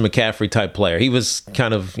Faulk, Christian McCaffrey type player. He was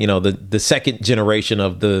kind of the second generation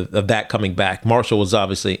of that coming back. Marshall was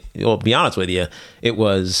obviously, well, to be honest with you, it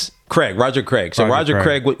was Roger Craig. So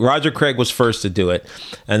Roger Craig was first to do it,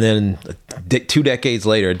 and then a decade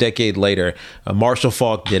later, Marshall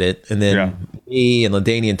Faulk did it, and then me and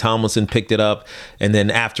LaDainian Tomlinson picked it up, and then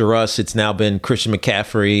after us, it's now been Christian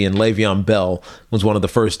McCaffrey, and Le'Veon Bell was one of the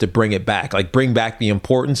first to bring it back, like bring back the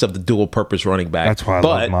importance of the dual purpose running back. That's why I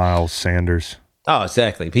love Miles Sanders. Oh,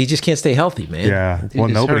 exactly. But he just can't stay healthy, man. Yeah. Well,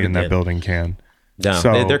 nobody in that building can. No,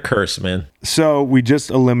 so, they're cursed, man. So we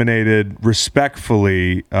just eliminated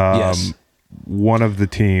respectfully one of the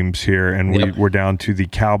teams here, and we're down to the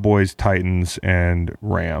Cowboys, Titans, and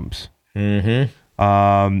Rams.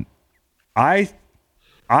 I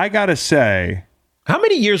gotta say, how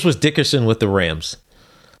many years was Dickerson with the Rams?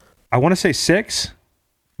 I want to say 6.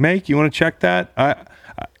 Make, you want to check that?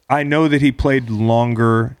 I know that he played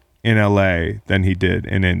longer in LA than he did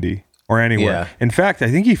in Indy. Or anywhere. Yeah. In fact,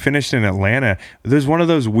 I think he finished in Atlanta. There's one of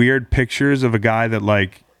those weird pictures of a guy that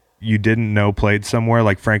like you didn't know played somewhere,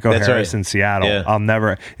 like Franco Harris in Seattle.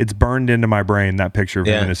 Yeah. It's burned into my brain, that picture of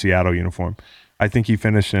him in a Seattle uniform. I think he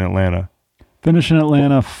finished in Atlanta. Finished in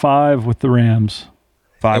Atlanta, 5 with the Rams.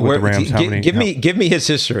 5 with the Rams. How many? Give me his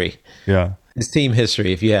history. Yeah. His team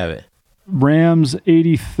history, if you have it. Rams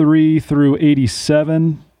 83 through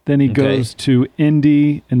 87. Then he goes to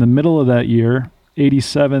Indy in the middle of that year.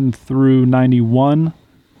 87 through 91,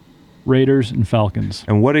 Raiders and Falcons.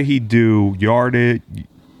 And what did he do? Yardage,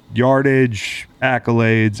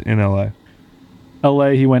 accolades in LA. LA,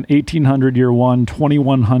 he went 1,800 year 1,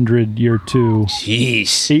 2,100 year 2.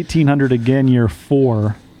 Jeez. 1,800 again year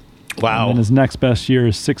 4. Wow. And then his next best year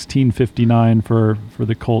is 1,659 for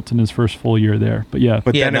the Colts in his first full year there. But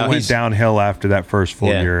then it went downhill after that first full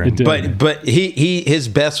year. It did. But his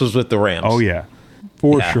best was with the Rams. Oh yeah.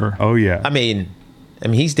 For sure. Oh yeah. I mean,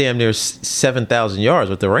 he's damn near 7,000 yards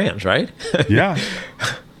with the Rams, right? Yeah.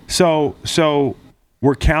 So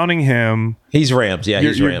we're counting him. He's Rams. Yeah,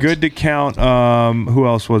 he's Rams. You're good to count. Who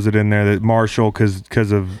else was it in there? That Marshall,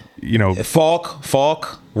 because of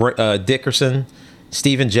Falk, Dickerson,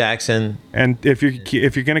 Steven Jackson. And if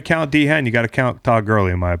you're going to count D. Hen, you got to count Todd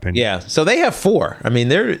Gurley, in my opinion. Yeah. So they have 4. I mean,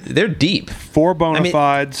 they're deep. 4 bona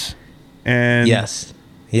fides. And yes.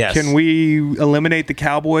 Can we eliminate the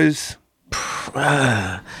Cowboys?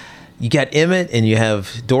 You got Emmett and you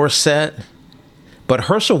have Dorsett, but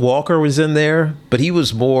Herschel Walker was in there, but he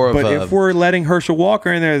was more But if we're letting Herschel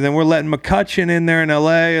Walker in there, then we're letting McCutcheon in there in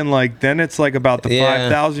LA, and then it's like about the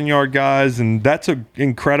 5,000 yard guys, and that's an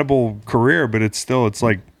incredible career, but it's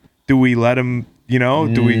like, do we let him,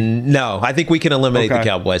 do we? No, I think we can eliminate the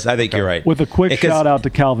Cowboys. I think you're right. With a quick shout out to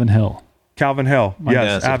Calvin Hill.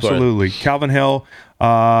 Yes, absolutely. Calvin Hill.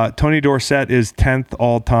 Tony Dorsett is 10th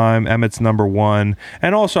all time. Emmett's number 1.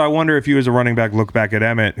 And also, I wonder if you as a running back look back at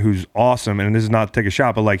Emmett, who's awesome, and this is not to take a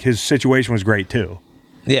shot, but his situation was great too.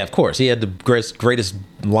 Yeah, of course. He had the greatest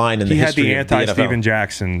line in the history. He had the anti-Steven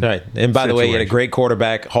Jackson. Right. And by the way, he had a great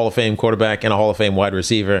quarterback, Hall of Fame quarterback, and a Hall of Fame wide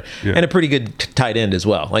receiver, and a pretty good tight end as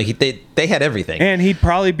well. They had everything. And he'd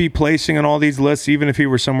probably be placing on all these lists even if he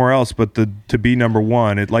were somewhere else, but to be number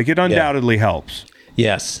 1, it undoubtedly helps.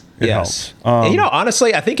 Yes. It helps. And,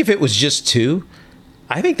 honestly, I think if it was just 2,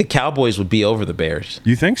 I think the Cowboys would be over the Bears.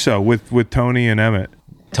 You think so with Tony and Emmett?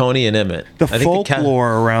 Tony and Emmett. The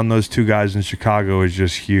folklore around those 2 guys in Chicago is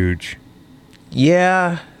just huge.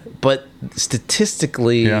 Yeah, but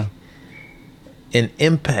statistically, an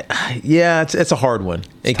impact. Yeah, it's a hard one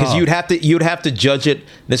because you'd have to judge it.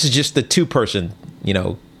 This is just the 2-person,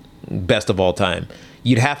 best of all time.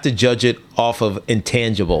 You'd have to judge it off of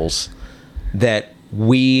intangibles that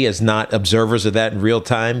we, as not observers of that in real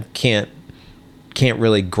time, can't can't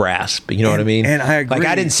really grasp. You know what I mean? And I agree. Like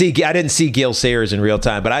I didn't see Gale Sayers in real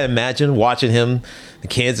time, but I imagine watching him, the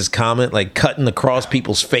Kansas comment, like cutting across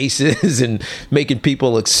people's faces and making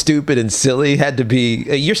people look stupid and silly, had to be.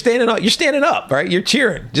 You're standing up, right? You're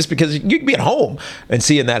cheering just because you could be at home and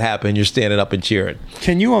seeing that happen. You're standing up and cheering.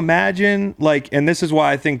 Can you imagine, like, and this is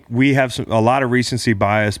why I think we have a lot of recency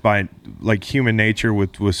bias by like human nature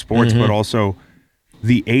with sports, but also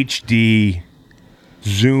the HD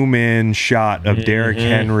zoom in shot of Derrick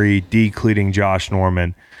Henry decleating Josh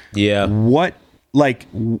Norman. Yeah. What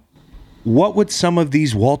would some of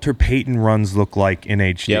these Walter Payton runs look like in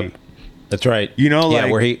HD? Yep. That's right. You know,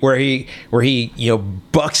 like where he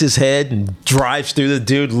bucks his head and drives through the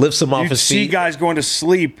dude, lifts him off his feet. See guys going to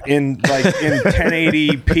sleep in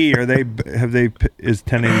 1080p. Is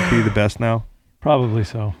 1080p the best now? Probably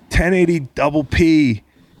so. 1080 double P.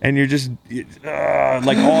 And you're just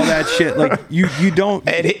like all that shit. Like you don't.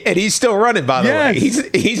 And he's still running. By the way,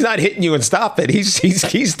 he's not hitting you and stopping.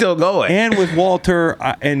 He's still going. And with Walter,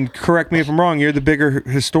 and correct me if I'm wrong, you're the bigger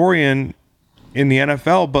historian in the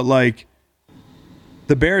NFL, but like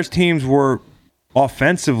the Bears teams were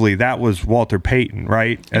offensively, that was Walter Payton,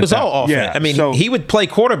 right? It was all offense. Yeah, I mean, he would play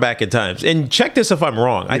quarterback at times. And check this if I'm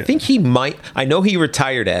wrong. I think he might. I know he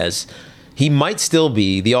retired as. He might still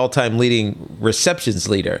be the all-time leading receptions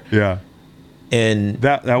leader. Yeah. And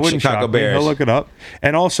that wouldn't Chicago shock me. Bears. I'll look it up.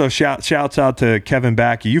 And also shouts out to Kevin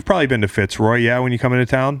Backey. You've probably been to Fitzroy, yeah, when you come into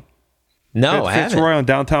town? No, I haven't. Fitzroy on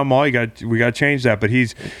downtown mall. We got to change that. But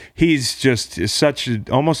he's just such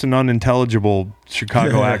almost an unintelligible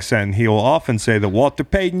Chicago accent. He'll often say that Walter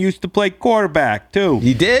Payton used to play quarterback too.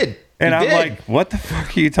 He did. And I'm like, what the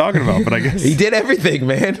fuck are you talking about? But I guess he did everything,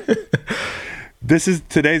 man.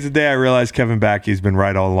 Today's the day I realized Kevin Backey's been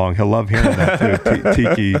right all along. He'll love hearing that too.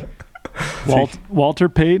 Tiki. Walter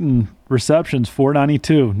Payton receptions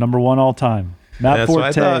 492, number one all time. Matt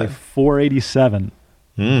Forte 487.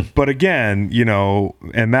 But again,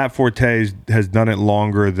 and Matt Forte has done it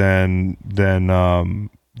longer than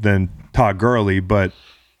Todd Gurley,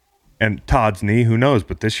 and Todd's knee, who knows?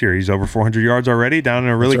 But this year he's over 400 yards already, down in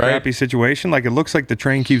a really crappy situation. Like it looks like the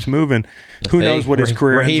train keeps moving. Who knows what his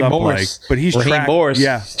career ends up like? But he's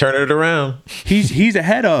turning it around. He's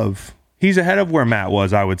ahead of where Matt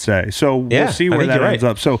was, I would say. So we'll see where that ends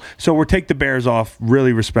up. So we'll take the Bears off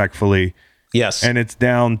really respectfully. Yes, and it's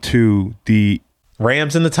down to the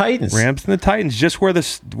Rams and the Titans. Just where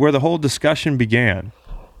the whole discussion began.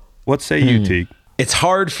 What say you, Teague? It's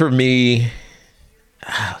hard for me.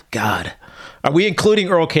 Oh, God. Are we including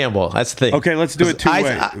Earl Campbell? That's the thing. Okay, let's do it two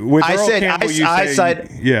ways. I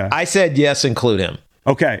said yes, include him.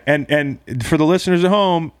 Okay, and for the listeners at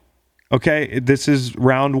home, okay, this is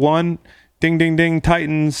round one. Ding, ding, ding,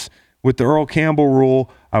 Titans with the Earl Campbell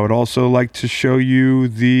rule. I would also like to show you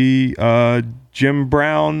the Jim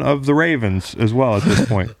Brown of the Ravens as well at this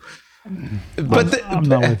point. But I'm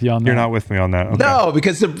not with you on that. You're not with me on that. Okay. No,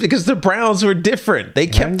 because the Browns were different. They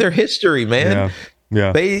kept their history, man.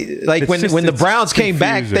 Yeah. They when the Browns came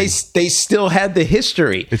back, they still had the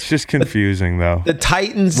history. It's just confusing though. The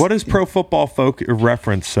Titans. What does Pro Football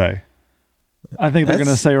Reference say? I think they're going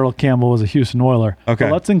to say Earl Campbell was a Houston Oiler. Okay,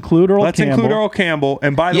 but let's include Earl Campbell.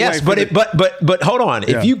 And by the way, but hold on.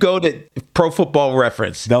 If you go to Pro Football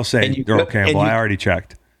Reference, they'll say Earl Campbell. I already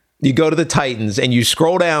checked. You go to the Titans and you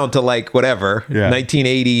scroll down to like whatever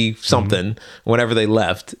 1980 something, whenever they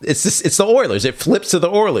left. It's the Oilers. It flips to the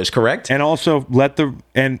Oilers, correct? And also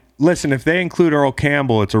listen. If they include Earl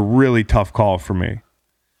Campbell, it's a really tough call for me.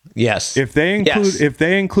 Yes. If they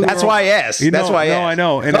include, that's why I asked. That's why I asked. I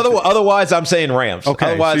know. And otherwise, I'm saying Rams.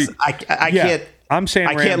 Okay. Otherwise, I can't. I'm saying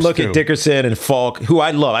I can't look at Dickerson and Falk, who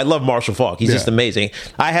I love. I love Marshall Falk. He's just amazing.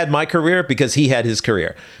 I had my career because he had his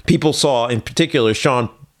career. People saw, in particular, Sean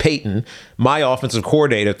Payton, my offensive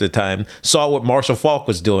coordinator at the time, saw what Marshall Falk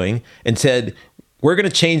was doing and said, we're going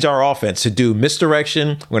to change our offense to do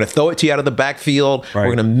misdirection. We're going to throw it to you out of the backfield. Right.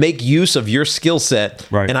 We're going to make use of your skill set.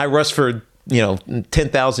 Right. And I rushed for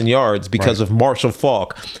 10,000 yards because of Marshall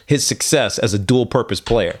Falk, his success as a dual purpose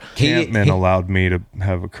player. Campman allowed me to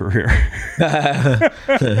have a career.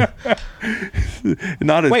 It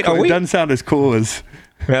doesn't sound as cool as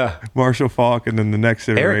Marshall Falk, and then the next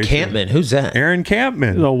iteration. Eric Campman, who's that? Aaron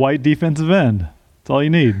Campman. He's a white defensive end. That's all you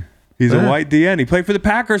need. He's a white DN. He played for the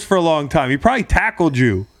Packers for a long time. He probably tackled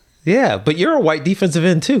you. Yeah, but you're a white defensive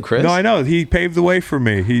end too, Chris. No, I know. He paved the way for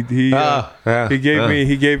me. He gave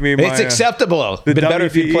me my. It's acceptable though. Been better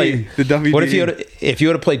if you played the WD. What if you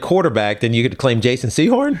would have played quarterback? Then you could claim Jason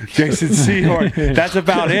Sehorn. Jason Sehorn. That's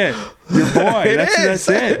about it. Your boy. That's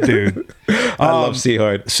it, dude. I love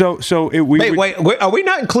Sehorn. So wait. Are we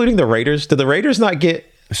not including the Raiders? Did the Raiders not get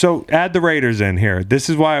So add the Raiders in here. This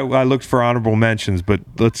is why I looked for honorable mentions, but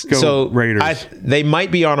let's go Raiders. They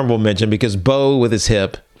might be honorable mention because Bo with his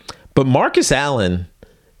hip, but Marcus Allen.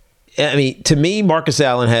 I mean, to me, Marcus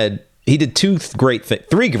Allen did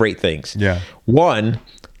three great things. Yeah. One,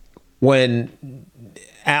 when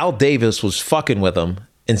Al Davis was fucking with him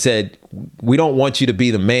and said, "We don't want you to be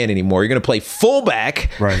the man anymore. You're going to play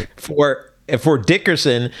fullback for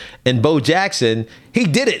Dickerson and Bo Jackson." He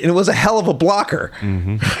did it, and it was a hell of a blocker.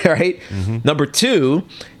 Mm-hmm. Right? Mm-hmm. Number two,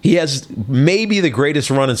 he has maybe the greatest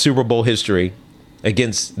run in Super Bowl history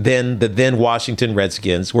against the Washington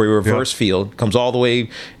Redskins, where he reverse field, comes all the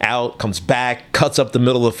way out, comes back, cuts up the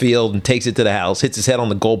middle of the field, and takes it to the house, hits his head on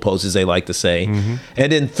the goalpost, as they like to say. Mm-hmm.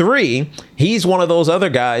 And then three, he's one of those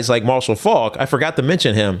other guys like Marshall Faulk. I forgot to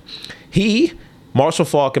mention him. Marshall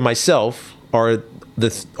Faulk, and myself are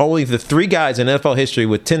only the three guys in NFL history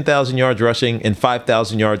with 10,000 yards rushing and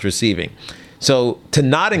 5,000 yards receiving. So to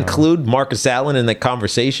not include Marcus Allen in that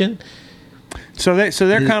conversation. So they're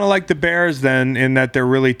kind of like the Bears then, in that they're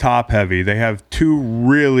really top heavy. They have two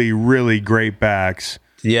really, really great backs.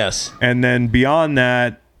 Yes. And then beyond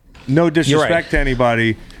that, no disrespect to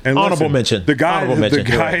anybody. And honorable mention. The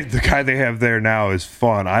guy they have there now is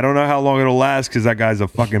fun. I don't know how long it'll last because that guy's a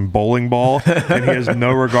fucking bowling ball and he has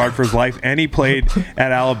no regard for his life. And he played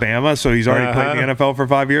at Alabama, so he's already played in the NFL for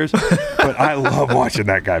 5 years. But I love watching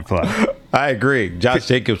that guy play. I agree. Josh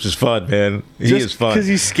Jacobs is fun, man. He is fun because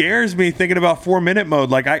he scares me thinking about 4-minute mode.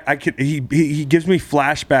 Like he gives me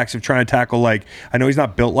flashbacks of trying to tackle. Like, I know he's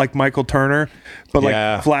not built like Michael Turner, but like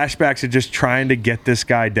flashbacks of just trying to get this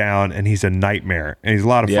guy down, and he's a nightmare, and he's a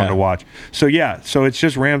lot of fun to watch. So so it's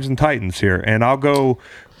just Rams and Titans here, and I'll go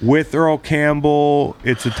with Earl Campbell.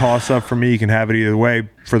 It's a toss up for me. You can have it either way.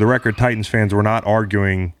 For the record, Titans fans were not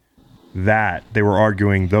arguing that; they were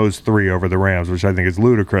arguing those three over the Rams, which I think is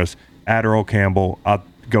ludicrous. At Earl Campbell, I'll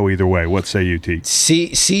go either way. What say you, T?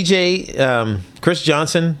 CJ, Chris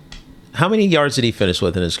Johnson, how many yards did he finish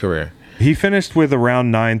with in his career? He finished with around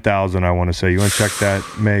 9,000, I want to say. You want to check that,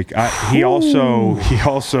 Make? He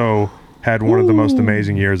also had one of the most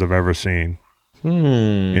amazing years I've ever seen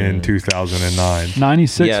in 2009.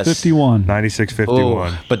 96.51.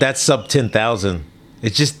 96.51. But that's sub 10,000.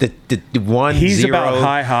 It's just the one. He's zero. about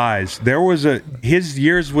high highs. There was his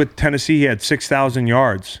years with Tennessee. He had 6,000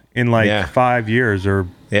 yards in 5 years, or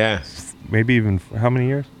maybe even how many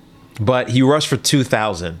years? But he rushed for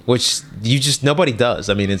 2,000, which nobody does.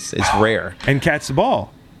 I mean, it's rare. And catch the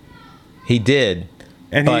ball. He did.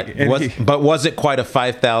 But was it quite a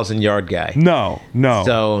 5,000 yard guy? No.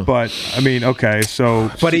 So, but I mean, okay. So,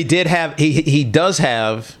 but he did have. He does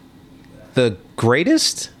have the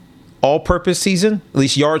greatest all-purpose season, at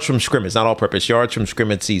least yards from scrimmage, not all-purpose, yards from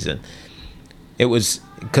scrimmage season. It was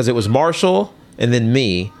because it was Marshall and then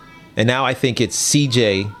me, and now I think it's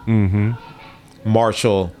CJ,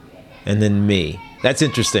 Marshall, and then me. That's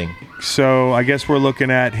interesting. So I guess we're looking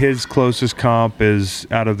at his closest comp is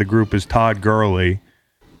out of the group is Todd Gurley,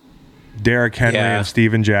 Derrick Henry, and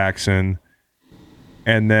Steven Jackson,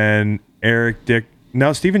 and then Eric Dick.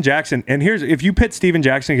 No, Steven Jackson. And if you pit Steven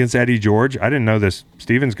Jackson against Eddie George, I didn't know this.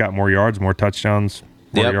 Steven's got more yards, more touchdowns,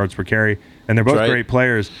 more yards per carry. And they're both great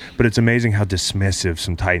players, but it's amazing how dismissive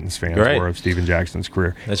some Titans fans were of Steven Jackson's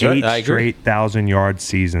career. That's right. I agree. 8 straight 1,000-yard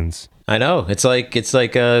seasons. I know. It's like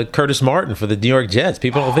Curtis Martin for the New York Jets.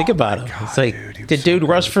 People don't think about him. God, it's like, the dude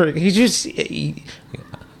rushed for...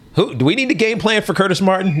 Who do we need a game plan for Curtis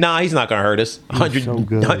Martin? Nah, he's not going to hurt us.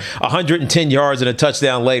 110 yards and a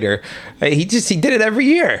touchdown later. He did it every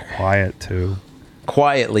year. Quiet, too.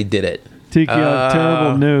 Quietly did it. Tiki,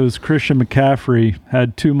 terrible news. Christian McCaffrey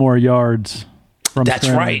had 2 more yards from That's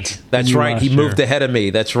right. That's right. He moved ahead of me.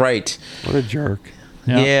 That's right. What a jerk.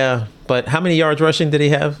 Yeah, but how many yards rushing did he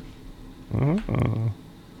have?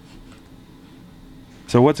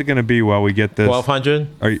 So what's it going to be while we get this?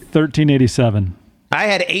 1,200? 1,387. I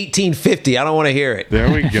had 1850. I don't want to hear it. There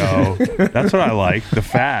we go. That's what I like. The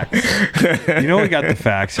facts. You know we got the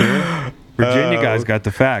facts here. Virginia guys got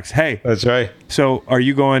the facts. Hey. That's right. So are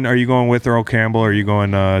you going with Earl Campbell or are you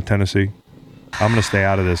going Tennessee? I'm going to stay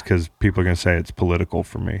out of this because people are going to say it's political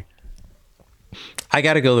for me. I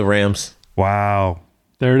got to go the Rams. Wow.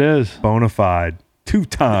 There it is. Bona fide. 2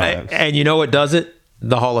 times. And you know what does it?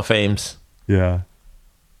 The Hall of Fames. Yeah.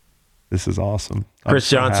 This is awesome. Chris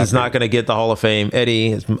Johnson's not going to get the Hall of Fame.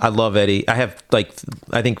 Eddie, I love Eddie. I have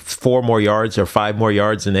I think 4 more yards or 5 more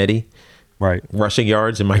yards than Eddie. Right. Rushing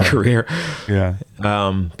yards in my career. Yeah.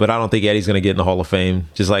 But I don't think Eddie's going to get in the Hall of Fame,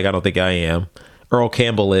 just like I don't think I am. Earl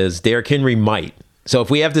Campbell is. Derrick Henry might. So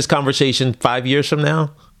if we have this conversation 5 years from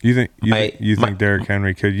now. You think Derrick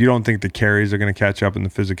Henry could? You don't think the carries are going to catch up in the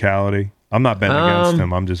physicality? I'm not betting against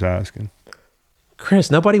him. I'm just asking.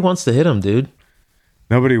 Chris, nobody wants to hit him, dude.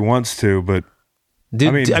 Nobody wants to, but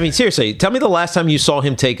dude, I mean, seriously, tell me the last time you saw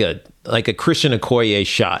him take a Christian Okoye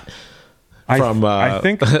shot from. I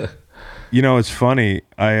think. It's funny.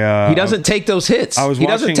 He doesn't take those hits. He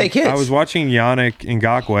doesn't take hits. I was watching Yannick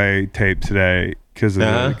Ngakoue tape today because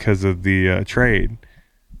of the trade.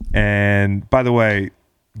 And by the way,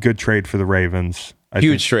 good trade for the Ravens.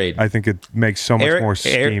 Huge trade. I think it makes so much more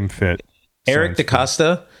scheme fit. Eric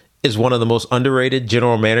DeCosta is one of the most underrated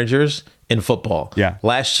general managers in football. Yeah.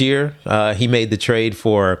 Last year, he made the trade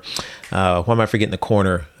for, why am I forgetting the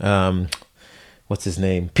corner? What's his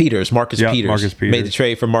name? Marcus Peters. Made the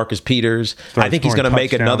trade for Marcus Peters. I think he's going to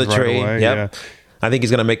make another trade. Away, yep. Yeah. I think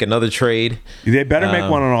he's going to make another trade. They better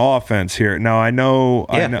make one on offense here. Now, I know.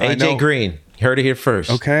 AJ Green. You heard it here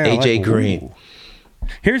first. Okay. AJ Green. Ooh.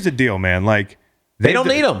 Here's the deal, man. Like they don't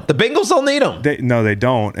need him. The Bengals don't need him. No, they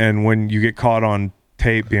don't. And when you get caught on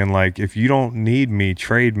tape being like, if you don't need me,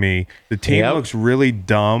 trade me, the team looks really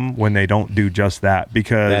dumb when they don't do just that,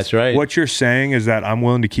 because that's right. What you're saying is that I'm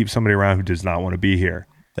willing to keep somebody around who does not want to be here.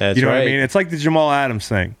 That's you know right. what I mean? It's like the Jamal Adams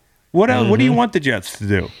thing. What else? What do you want the Jets to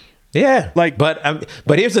do? Yeah, but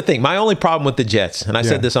here's the thing. My only problem with the Jets, and I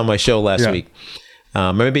said this on my show last week.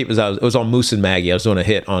 Maybe it was on Moose and Maggie. I was doing a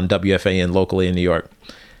hit on WFAN locally in New York.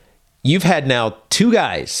 You've had now two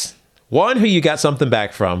guys, one who you got something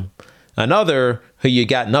back from, another who you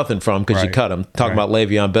got nothing from because you cut him. Talking about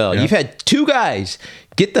Le'Veon Bell. Yeah. You've had two guys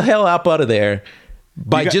get the hell out of there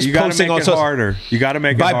by posting on social harder. You got to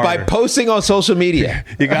make it harder by posting on social media.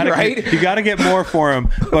 You got right? You got to get more for him.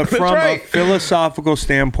 But from a philosophical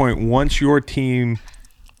standpoint, once your team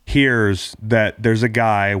hears that there's a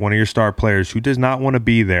guy, one of your star players, who does not want to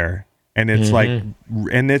be there, and it's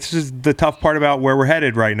and it's just the tough part about where we're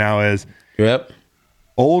headed right now is,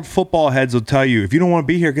 old football heads will tell you, if you don't want to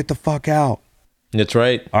be here, get the fuck out. That's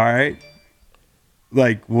right. All right.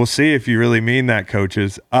 Like, we'll see if you really mean that,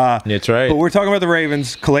 coaches. That's right. But we're talking about the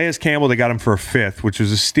Ravens. Calais Campbell, they got him for a fifth, which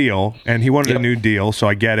was a steal, and he wanted a new deal, so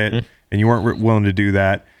I get it, and you weren't willing to do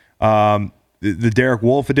that. The Derek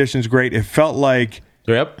Wolfe edition is great. It felt like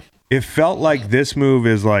this move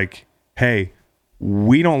is like, hey,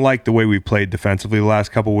 we don't like the way we played defensively the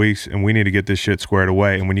last couple of weeks, and we need to get this shit squared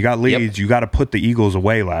away. And when you got leads, you got to put the Eagles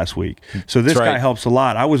away last week. So this guy helps a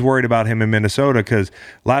lot. I was worried about him in Minnesota because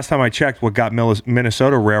last time I checked, what got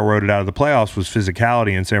Minnesota railroaded out of the playoffs was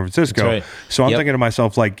physicality in San Francisco. So I'm thinking to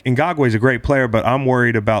myself, like, Ngakoue's a great player, but I'm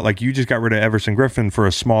worried about, like, you just got rid of Everson Griffin for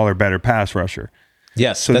a smaller, better pass rusher.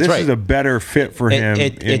 Yes, so this is a better fit for him.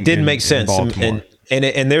 It didn't make sense.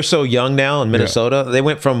 And they're so young now in Minnesota. They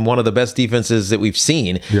went from one of the best defenses that we've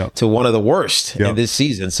seen to one of the worst in this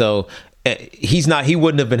season. So he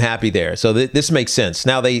wouldn't have been happy there. So this makes sense.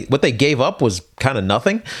 Now what they gave up was kind of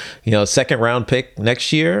nothing. Second round pick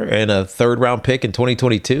next year and a third round pick in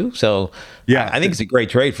 2022. So I think it's a great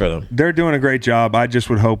trade for them. They're doing a great job. I just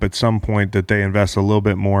would hope at some point that they invest a little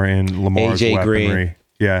bit more in Lamar's weaponry. Green.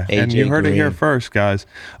 Yeah, AJ and you heard Green. it here first, guys.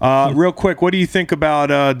 Real quick, what do you think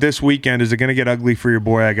about this weekend? Is it going to get ugly for your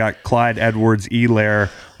boy? I got Clyde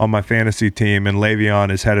Edwards-Helaire on my fantasy team, and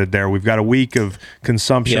Le'Veon is headed there. We've got a week of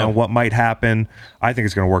consumption on what might happen. I think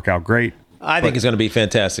it's going to work out great. I think it's going to be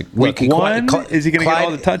fantastic. Week one, is he going to get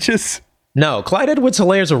all the touches? No, Clyde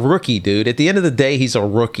Edwards-Helaire is a rookie, dude. At the end of the day, he's a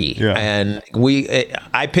rookie. Yeah. And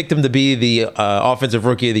I picked him to be the offensive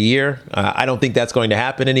rookie of the year. I don't think that's going to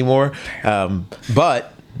happen anymore.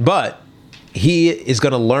 But he is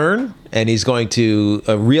going to learn, and he's going to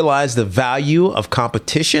realize the value of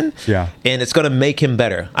competition. Yeah. And it's going to make him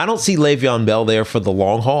better. I don't see Le'Veon Bell there for the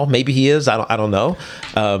long haul. Maybe he is. I don't know.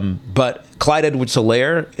 But Clyde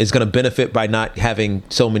Edwards-Helaire is going to benefit by not having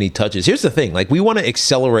so many touches. Here's the thing. Like, we want to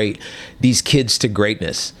accelerate these kids to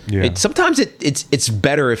greatness. Yeah. Sometimes it's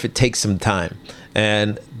better if it takes some time.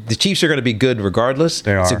 And the Chiefs are going to be good regardless.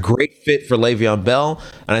 They are. It's a great fit for Le'Veon Bell.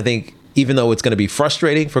 And I think even though it's going to be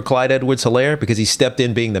frustrating for Clyde Edwards-Helaire because he stepped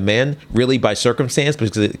in being the man really by circumstance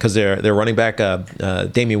because their running back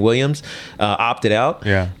Damian Williams opted out.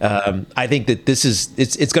 Yeah. I think that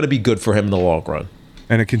it's going to be good for him in the long run.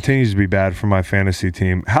 And it continues to be bad for my fantasy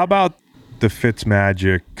team. How about the Fitz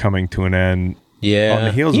magic coming to an end? Yeah, on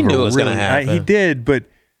the heels he of knew it was going to happen. He did, but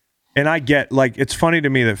and I get, like, it's funny to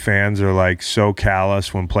me that fans are like so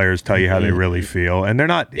callous when players tell you how they really feel, and they're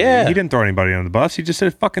not. Yeah. He didn't throw anybody under the bus. He just said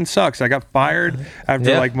it fucking sucks. I got fired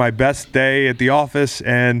after like my best day at the office,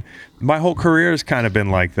 and my whole career has kind of been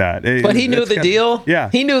like that. But he knew the deal. Yeah.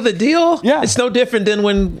 He knew the deal. Yeah. It's no different than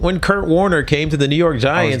when Kurt Warner came to the New York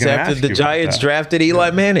Giants after the Giants drafted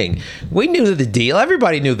Eli Manning. We knew the deal.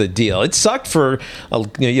 Everybody knew the deal. It sucked for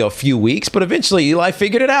a few weeks, but eventually Eli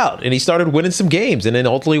figured it out and he started winning some games and then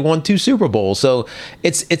ultimately won 2 Super Bowls. So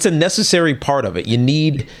it's a necessary part of it. You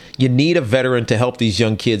need a veteran to help these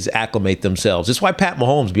young kids acclimate themselves. That's why Pat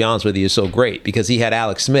Mahomes, to be honest with you, is so great, because he had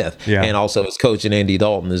Alex Smith and also his coach and Andy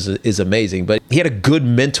Dalton is amazing. But he had a good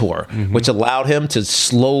mentor, which allowed him to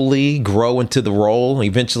slowly grow into the role.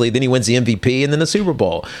 Eventually, then he wins the MVP and then the Super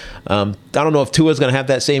Bowl. I don't know if Tua's going to have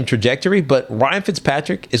that same trajectory, but Ryan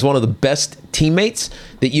Fitzpatrick is one of the best teammates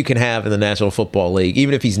that you can have in the National Football League,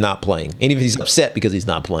 even if he's not playing, and even if he's upset because he's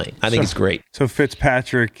not playing. I think it's great. So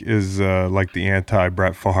Fitzpatrick is like the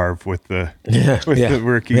anti-Brett Favre with the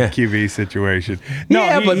rookie QB situation.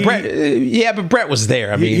 But Brett was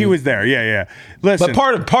there. I mean, he was there. Yeah. Listen,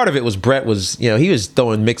 but part of it was Brett was, he was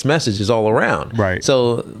throwing mixed messages all around. Right.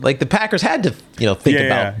 So like the Packers had to, think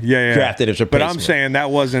about drafted his replacement. But I'm saying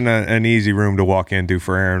that wasn't an easy room to walk into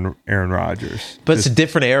for Aaron Rodgers. But it's a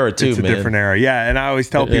different era too, man. It's a different era. Yeah, and I always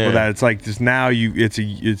tell people that it's like just now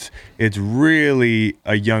it's really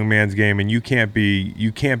a young man's game, and you can't be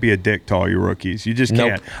a dick to all your rookies. You just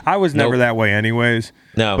can't. I was never that way anyways.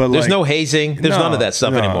 No, but there's no hazing. There's none of that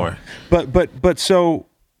stuff anymore. But so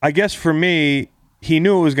I guess for me, he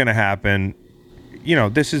knew it was going to happen.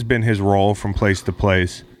 This has been his role from place to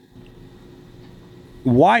place.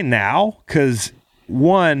 Why now? Because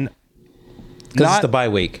it's the bye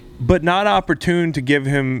week. But not opportune to give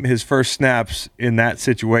him his first snaps in that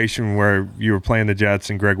situation where you were playing the Jets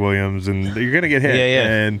and Greg Williams, and you're going to get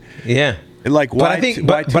hit. Like, why? I think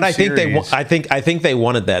they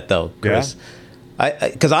wanted that though, Chris.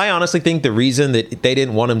 Because I honestly think the reason that they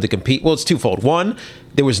didn't want him to compete, well, it's twofold. One,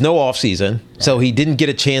 there was no offseason, so he didn't get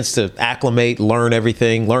a chance to acclimate, learn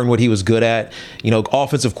everything, learn what he was good at.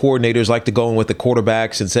 Offensive coordinators like to go in with the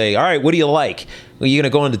quarterbacks and say, all right, what do you like? Are you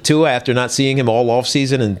going to go into Tua after not seeing him all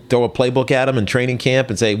offseason and throw a playbook at him in training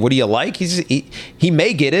camp and say, what do you like? He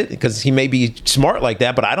may get it because he may be smart like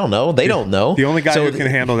that, but I don't know. They don't know. The only guy who can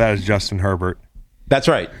handle that is Justin Herbert. That's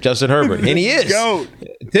right, Justin Herbert, and he is,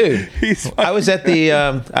 dude. I was at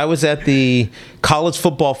the College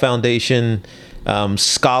Football Foundation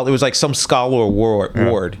scholar. It was like some scholar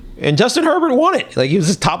award, and Justin Herbert won it. Like, he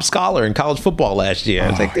was the top scholar in college football last year.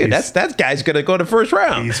 I was like, dude, that guy's gonna go to first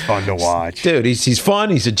round. He's fun to watch, dude. He's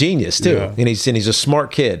fun. He's a genius too, and he's a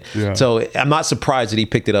smart kid. Yeah. So I'm not surprised that he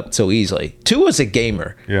picked it up so easily. Tua's a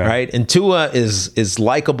gamer, right? And Tua is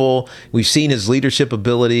likable. We've seen his leadership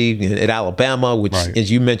ability at Alabama, which,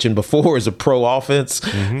 as you mentioned before, is a pro offense.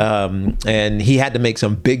 And he had to make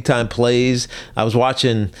some big time plays. I was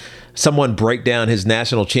watching someone break down his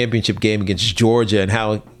national championship game against Georgia and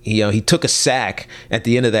how he took a sack at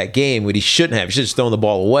the end of that game when he shouldn't have. He should have just thrown the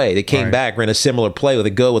ball away. They came back, ran a similar play with a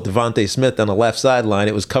go with Devontae Smith on the left sideline.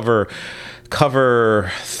 It was cover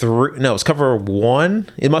 3. No, it was cover 1.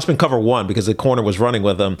 It must have been cover 1 because the corner was running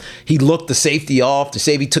with him. He looked the safety off. The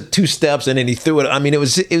safety took 2 steps and then he threw it. I mean, it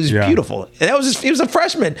was beautiful. And he was a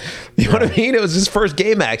freshman. You know what I mean? It was his first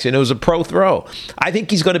game action. It was a pro throw. I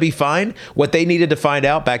think he's going to be fine. What they needed to find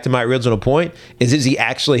out, back to my original point, is he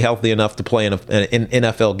actually healthy enough to play in an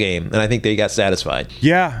NFL game? And I think they got satisfied.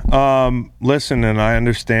 Yeah. Listen, and I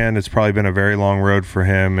understand it's probably been a very long road for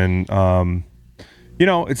him, and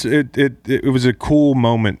it was a cool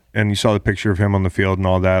moment, and you saw the picture of him on the field and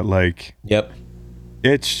all that. Like,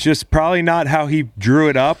 it's just probably not how he drew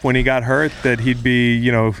it up when he got hurt, that he'd be,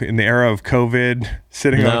 in the era of COVID,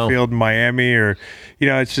 sitting on the field in Miami, or,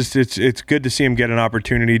 it's good to see him get an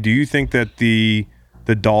opportunity. Do you think that the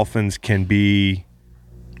Dolphins can be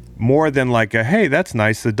more than like hey, that's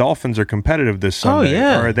nice, the Dolphins are competitive this Sunday? Oh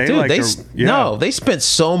yeah, or are they No, they spent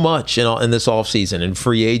so much in this offseason in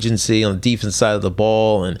free agency on the defense side of the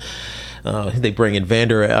ball, and they bring in Van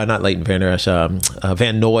Noy,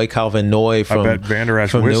 Kyle Van Noy from. I bet Van Der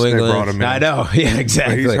Esch from wished New England. They brought him in. I know, yeah,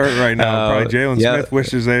 exactly. But he's hurt right now. Probably Jalen Smith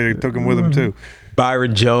wishes they took him with him too.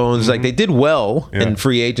 Byron Jones, like, they did well in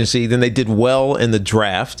free agency, then they did well in the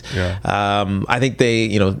draft. I think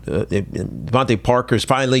Devontae Parker's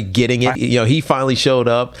finally getting it. He finally showed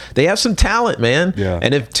up. They have some talent, man.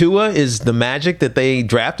 And if Tua is the magic that they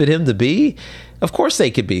drafted him to be, of course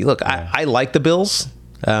they could be. Look, I like the Bills.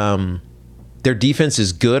 Their defense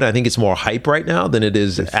is good. I think it's more hype right now than it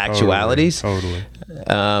is actualities. Totally.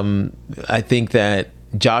 I think that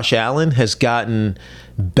Josh Allen has gotten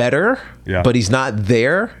better, but he's not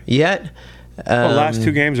there yet. Well, last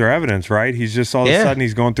 2 games are evidence, right? He's just all of a sudden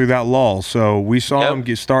he's going through that lull. So we saw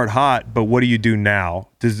him start hot, but what do you do now?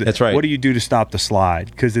 That's right. What do you do to stop the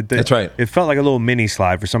slide? Because that's right. It felt like a little mini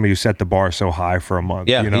slide for somebody who set the bar so high for a month.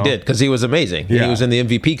 Yeah, he did, because he was amazing. Yeah. He was in the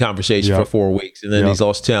MVP conversation for 4 weeks, and then he's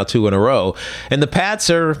lost now 2 in a row. And the Pats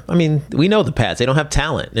are, I mean, we know the Pats. They don't have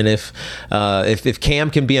talent. And if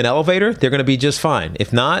Cam can be an elevator, they're going to be just fine.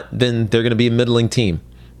 If not, then they're going to be a middling team.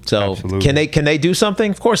 So can they do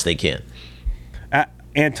something? Of course they can.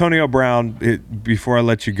 Antonio Brown, before I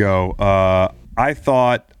let you go, I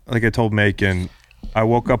thought, like I told Macon, I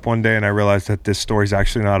woke up one day and I realized that this story's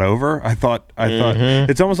actually not over. I thought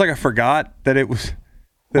it's almost like I forgot that it was.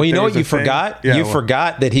 Well, you know what you forgot? Yeah, you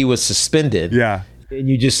forgot that he was suspended. Yeah. And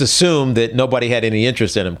you just assumed that nobody had any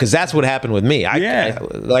interest in him, because that's what happened with me.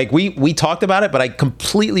 We talked about it, but I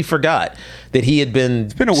completely forgot that he had been.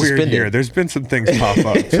 It's been a suspended. weird year. There's been some things pop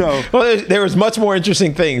up. So well, there was much more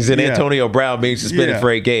interesting things than Antonio Brown being suspended for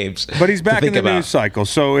 8 games. But he's back in the news cycle.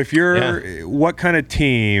 So if you're, what kind of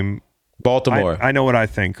team? Baltimore. I know what I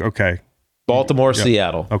think. Okay. Baltimore,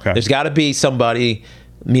 Seattle. Okay. There's got to be somebody,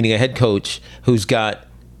 meaning a head coach, who's got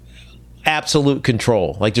absolute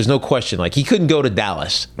control. Like, there's no question. Like, he couldn't go to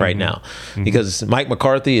Dallas right now because Mike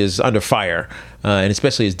McCarthy is under fire, and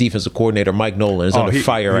especially his defensive coordinator Mike Nolan is under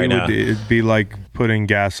fire right now. It'd be like putting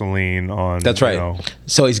gasoline on. That's right.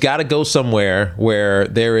 So he's got to go somewhere where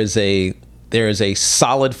there is a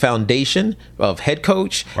solid foundation of head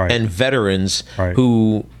coach and veterans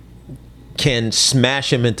who can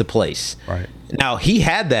smash him into place. Right. Now, he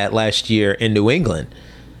had that last year in New England.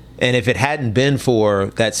 And if it hadn't been for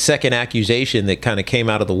that second accusation that kind of came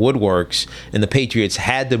out of the woodworks and the Patriots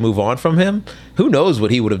had to move on from him, who knows what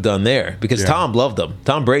he would have done there, because Tom loved him.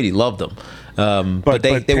 Tom Brady loved him. But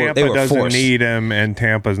they were doesn't forced. Need him, and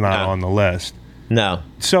Tampa's not on the list. No.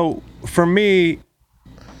 So for me,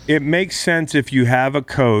 it makes sense if you have a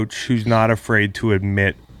coach who's not afraid to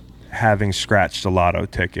admit having scratched a lotto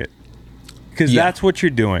ticket, because that's what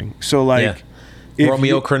you're doing. So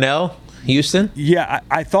Romeo Crennel, Houston? Yeah,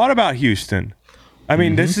 I thought about Houston. I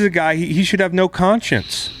mean, this is a guy, he should have no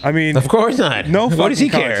conscience. I mean, of course not. No fucking what does he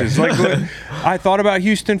conscience. Care? I thought about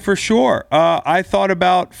Houston for sure. I thought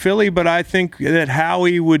about Philly, but I think that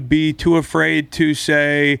Howie would be too afraid to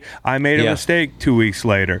say, I made a mistake 2 weeks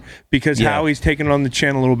later, because Howie's taking it on the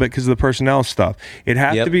chin a little bit because of the personnel stuff. It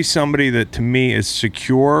has to be somebody that, to me, is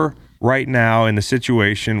secure right now in the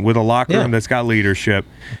situation with a locker room that's got leadership.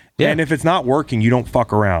 Yeah. And if it's not working, you don't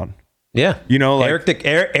fuck around. Yeah, Eric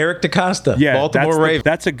DeCosta, Baltimore Ravens.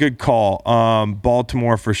 That's a good call.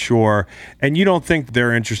 Baltimore for sure. And you don't think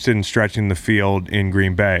they're interested in stretching the field in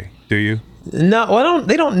Green Bay, do you? No, well,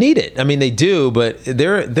 they don't need it. I mean, they do, but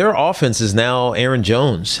their offense is now Aaron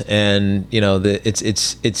Jones, and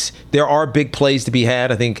there are big plays to be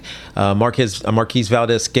had. I think Marquise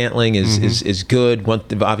Valdez-Scantling is good.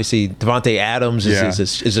 Obviously, Devontae Adams is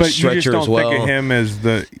a stretcher as well.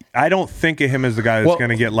 I don't think of him as the guy that's going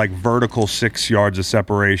to get like vertical 6 yards of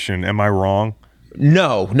separation. Am I wrong?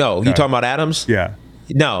 No. Okay. You talking about Adams? Yeah.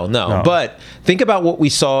 No. But think about what we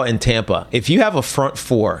saw in Tampa. If you have a front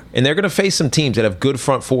four, and they're going to face some teams that have good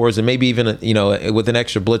front fours, and maybe even with an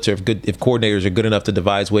extra blitzer, if coordinators are good enough to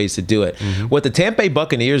devise ways to do it. What the Tampa Bay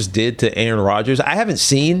Buccaneers did to Aaron Rodgers, I haven't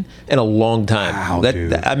seen in a long time. Wow,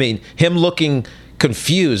 dude. I mean, him looking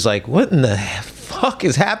confused, like, what in the fuck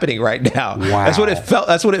is happening right now? Wow. That's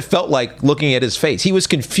what it felt like looking at his face. He was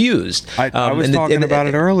confused. I was talking about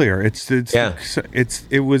it earlier.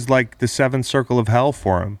 It was like the seventh circle of hell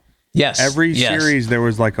for him. Yes. Every series there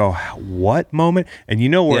was like a what moment, and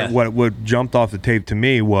what jumped off the tape to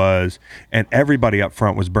me was, and everybody up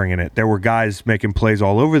front was bringing it. There were guys making plays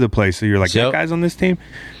all over the place. So you're like, that guy's on this team,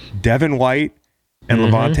 Devin White and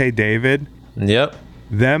Levante David. Yep.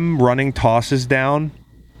 Them running tosses down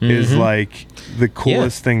is like the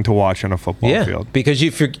coolest thing to watch on a football field. Because you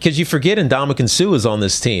forget Ndamukong Suh is on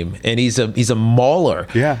this team, and he's a mauler.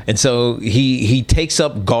 Yeah. And so he takes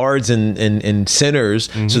up guards and centers,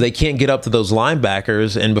 so they can't get up to those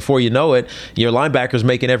linebackers, and before you know it, your linebackers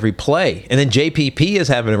making every play. And then JPP is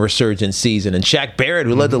having a resurgent season, and Shaq Barrett,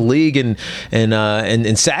 who led the league in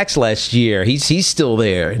sacks last year, he's still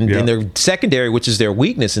there. And their secondary, which is their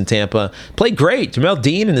weakness in Tampa, played great. Jamel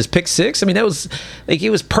Dean and his pick six. I mean, that was like, it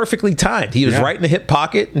was perfectly timed. He was right in the hip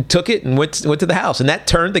pocket and took it and went to the house, and that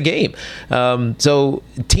turned the game. So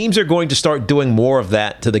teams are going to start doing more of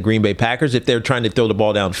that to the Green Bay Packers if they're trying to throw the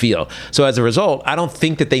ball downfield. So as a result, I don't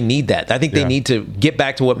think that they need that. I think they need to get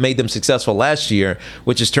back to what made them successful last year,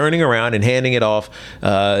 which is turning around and handing it off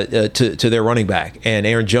to their running back, and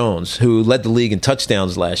Aaron Jones, who led the league in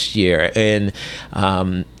touchdowns last year, and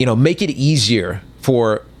make it easier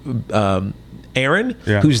for Aaron,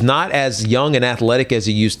 Yeah. who's not as young and athletic as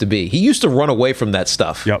he used to be. He used to run away from that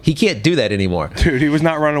stuff. Yep. He can't do that anymore. Dude, he was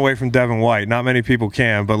not running away from Devin White. Not many people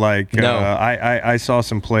can, but like No. I saw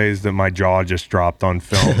some plays that my jaw just dropped on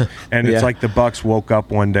film. And it's Yeah. like the Bucks woke up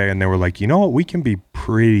one day and they were like, you know what, we can be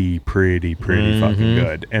pretty fucking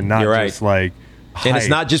good. And not You're right. just like And it's hype.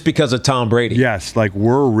 not just because of Tom Brady. Yes, like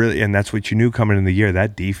we're really, and that's what you knew coming in the year.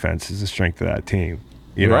 That defense is the strength of that team.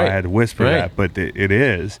 You know, Right. I had to whisper Right. that, but it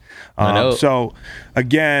is. I know. So,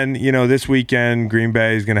 again, you know, this weekend, Green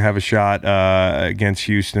Bay is going to have a shot against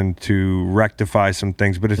Houston to rectify some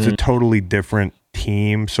things, but it's a totally different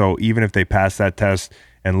team. So even if they pass that test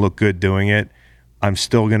and look good doing it, I'm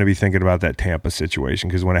still going to be thinking about that Tampa situation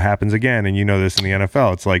because when it happens again, and you know this in the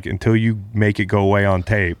NFL, it's like until you make it go away on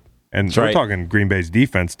tape, and That's we're right. talking Green Bay's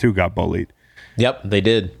defense too got bullied. Yep, they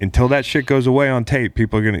did. Until that shit goes away on tape,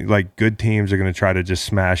 people are gonna like good teams are gonna try to just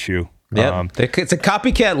smash you. Yeah, it's a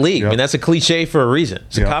copycat league. I mean, that's a cliche for a reason.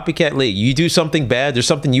 It's a copycat league. You do something bad, there's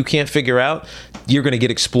something you can't figure out, you're going to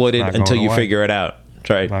get exploited Not until going you away. figure it out. That's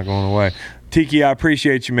right. Not going away. Tiki, I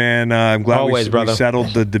appreciate you, man. I'm glad Always, we brother.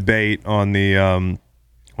 settled the debate on the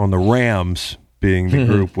Rams being the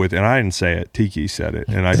group with, and I didn't say it. Tiki said it,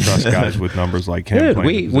 and I trust guys with numbers like him. Dude,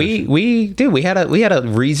 playing the position. we had a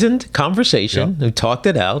reasoned conversation. We talked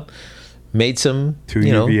it out, made some Two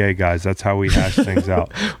you know, UVA guys. That's how we hash things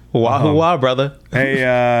out. wah, brother.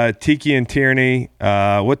 Hey, Tiki and Tierney,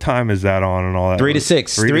 what time is that on and all that? 3 to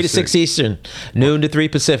 6, 3 to 6 Eastern, noon to 3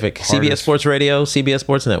 Pacific. CBS Hardest- Sports Radio, CBS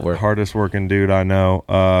Sports Network. Hardest working dude I know.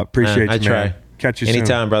 Appreciate I you, try. man. Catch you soon.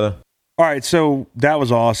 Anytime, brother. All right, so that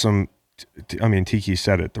was awesome. I mean, Tiki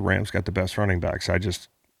said it. The Rams got the best running backs.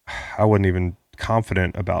 I wasn't even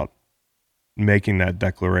confident about making that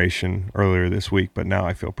declaration earlier this week, but now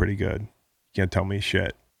I feel pretty good. You can't tell me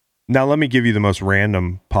shit. Now, let me give you the most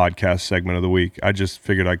random podcast segment of the week. I just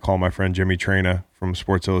figured I'd call my friend Jimmy Traina from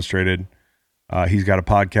Sports Illustrated. He's got a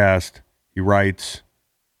podcast. He writes,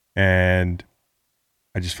 and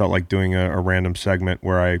I just felt like doing a random segment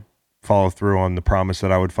where I follow through on the promise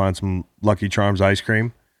that I would find some Lucky Charms ice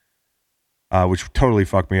cream. Which totally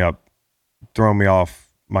fucked me up, throwing me off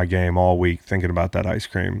my game all week thinking about that ice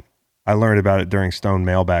cream. I learned about it during Stone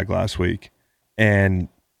Mailbag last week, and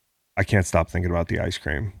I can't stop thinking about the ice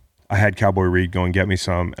cream. I had Cowboy Reed go and get me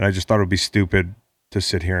some, and I just thought it would be stupid to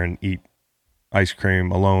sit here and eat ice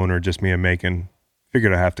cream alone or just me and Macon.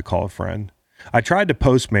 Figured I have to call a friend. I tried to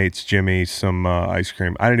Postmates Jimmy some ice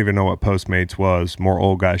cream. I didn't even know what Postmates was, more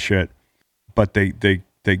old guy shit, but they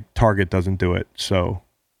Target doesn't do it, so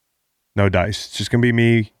no dice. It's just going to be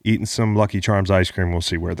me eating some Lucky Charms ice cream. We'll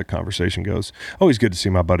see where the conversation goes. Always good to see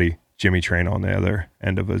my buddy Jimmy Train on the other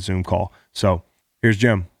end of a Zoom call. So here's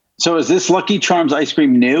Jim. So is this Lucky Charms ice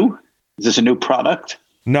cream new? Is this a new product?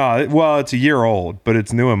 No, well, it's a year old, but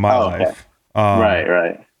it's new in my okay. life.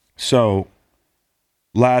 Right. So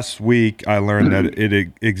last week I learned that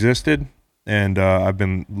it existed, and I've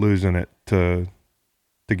been losing it to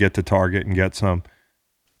get to Target and get some.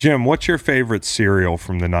 Jim, what's your favorite cereal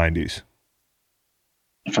from the 90s?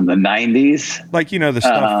 From the 90s? Like, you know,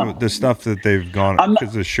 the stuff that they've gone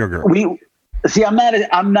because of sugar.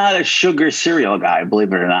 I'm not a sugar cereal guy,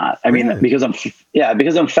 believe it or not. I mean, Really? because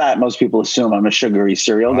I'm fat, most people assume I'm a sugary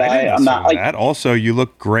cereal guy. I'm not like that. Also, you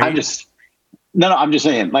look great. I'm just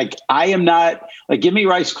saying, like, I am not like, give me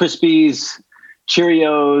Rice Krispies,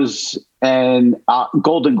 Cheerios, and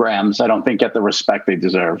Golden Grams. I don't think get the respect they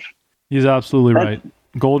deserve. He's absolutely right.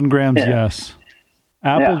 Golden Grams, Yeah. yes.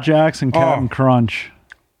 Apple Jacks and Captain Crunch.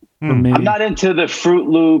 For me. I'm not into the Fruit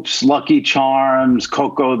Loops, Lucky Charms,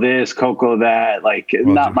 Cocoa this, Cocoa that. Like,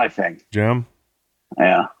 not my thing. Jim,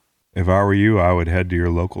 Yeah. if I were you, I would head to your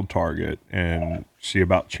local Target and see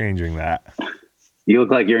about changing that. You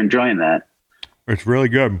look like you're enjoying that. It's really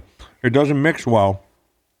good. It doesn't mix well.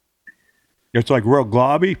 It's like real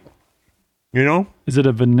globby, you know? Is it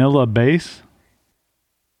a vanilla base?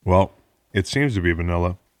 Well, it seems to be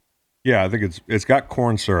vanilla. Yeah, I think it's got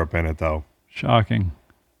corn syrup in it, though. Shocking.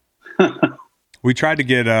 We tried to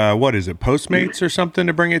get, what is it, Postmates or something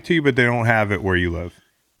to bring it to you, but they don't have it where you live.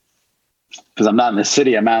 Because I'm not in the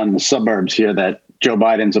city. I'm out in the suburbs here that Joe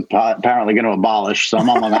Biden's apparently going to abolish. So I'm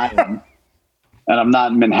on Long Island. And I'm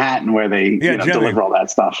not in Manhattan where they Jimmy, deliver all that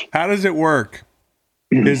stuff. How does it work?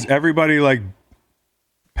 Is everybody like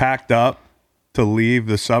packed up to leave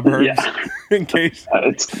the suburbs in case?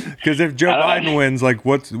 Because if Joe Biden wins, like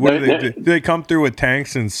what do they do? Do they come through with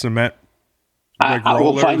tanks and cement? Like I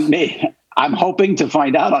will rollers? I'm hoping to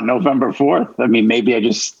find out on November 4th. I mean, maybe I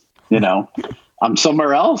just, I'm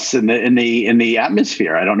somewhere else in the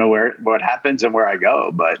atmosphere. I don't know what happens and where I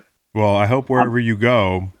go, but Well, I hope wherever you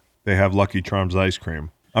go, they have Lucky Charms ice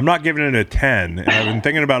cream. I'm not giving it a 10. And I've been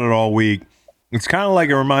thinking about it all week. It's kind of like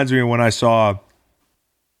it reminds me of when I saw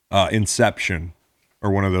Inception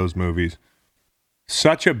or one of those movies.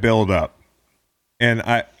 Such a build-up. And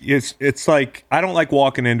it's like I don't like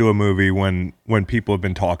walking into a movie when people have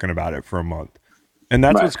been talking about it for a month. And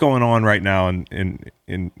that's what's going on right now in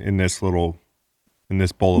this bowl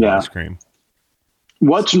of ice cream.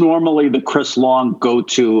 What's normally the Chris Long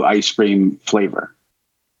go-to ice cream flavor?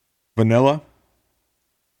 Vanilla,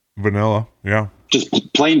 yeah.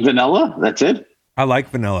 Just plain vanilla? That's it? I like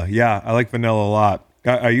vanilla. Yeah, I like vanilla a lot.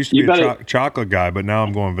 I used to be a chocolate guy, but now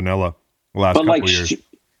I'm going vanilla the last couple of years.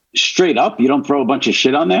 Straight up, you don't throw a bunch of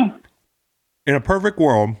shit on there? In a perfect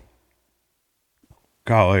world,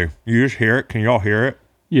 golly, you just hear it? Can y'all hear it?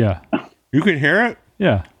 Yeah. You can hear it?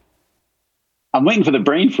 Yeah. I'm waiting for the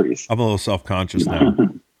brain freeze. I'm a little self-conscious now.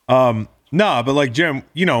 No, but like Jim,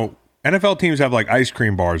 NFL teams have like ice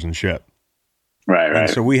cream bars and shit. Right. And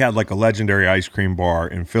so we had like a legendary ice cream bar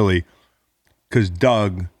in Philly because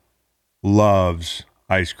Doug loves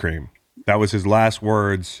ice cream. That was his last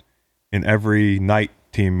words in every night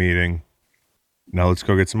team meeting. Now let's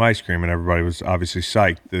go get some ice cream. And everybody was obviously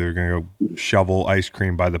psyched. They were going to go shovel ice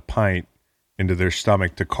cream by the pint into their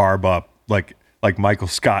stomach to carb up like Michael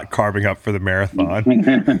Scott carving up for the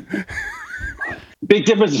marathon. Big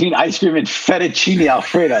difference between ice cream and fettuccine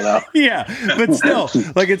Alfredo, though. Yeah, but still,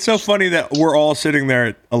 like it's so funny that we're all sitting there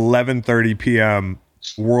at 11:30 p.m.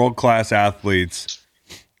 world-class athletes,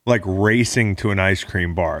 like racing to an ice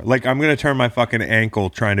cream bar. Like I'm gonna turn my fucking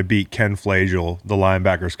ankle trying to beat Ken Flagel, the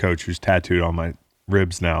linebackers coach who's tattooed on my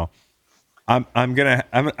ribs now. I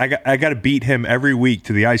gotta beat him every week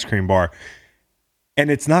to the ice cream bar,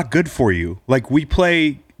 and it's not good for you. Like we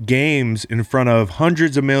play games in front of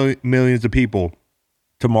hundreds of millions of people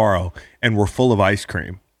tomorrow, and we're full of ice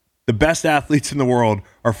cream. The best athletes in the world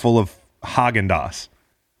are full of Haagen-Dazs.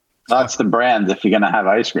 That's the brand. If you're going to have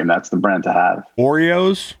ice cream, that's the brand to have.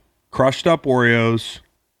 Oreos, crushed up Oreos,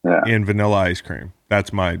 and vanilla ice cream.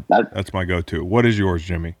 That's my go-to. What is yours,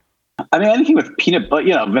 Jimmy? I mean, anything with peanut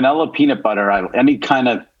butter, vanilla, peanut butter, any kind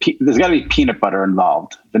of, there's got to be peanut butter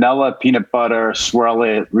involved. Vanilla, peanut butter, swirl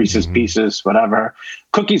it, Reese's Pieces, whatever.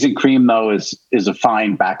 Cookies and cream, though, is a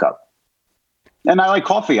fine backup. And I like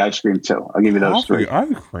coffee ice cream, too. I'll give you those three.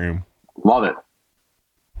 Coffee ice cream. Love it.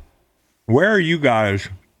 Where are you guys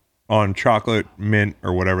on chocolate mint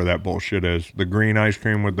or whatever that bullshit is? The green ice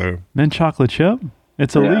cream with the... Mint chocolate chip?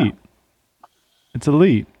 It's elite. It's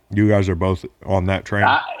elite. You guys are both on that train?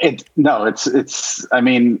 It's. I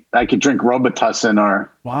mean, I could drink Robitussin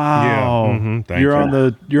or... Wow. Yeah. You're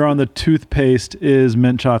on the toothpaste is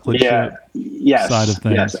mint chocolate chip side of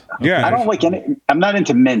things. Yes. Yeah. I don't like any... I'm not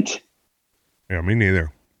into mint. Yeah, me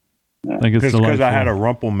neither. I think it's because I had a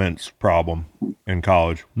Rumplemints problem in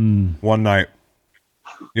college. One night.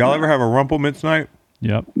 Y'all ever have a Rumplemints night?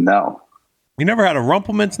 Yep. No. You never had a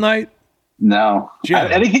Rumplemints night? No.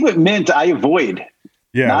 Anything with mint, I avoid.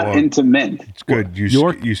 Yeah, not into mint. It's good.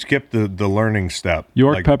 You skip the learning step.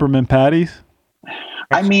 York peppermint patties?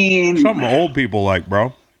 I mean... Something old people like,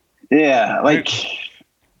 bro. Yeah, like...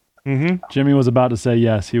 Jimmy was about to say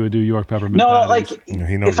yes, he would do York peppermint patties.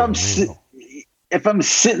 He knows if I'm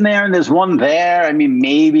sitting there and there's one there, I mean,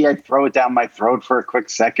 maybe I'd throw it down my throat for a quick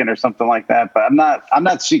second or something like that. But I'm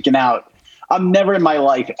not seeking out. I'm never in my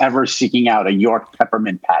life ever seeking out a York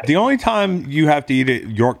peppermint patty. The only time you have to eat a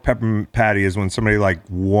York peppermint patty is when somebody like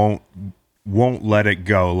won't let it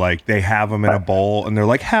go. Like they have them in a bowl and they're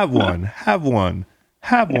like, have one,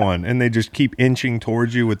 and they just keep inching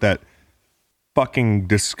towards you with that fucking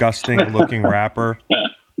disgusting looking wrapper.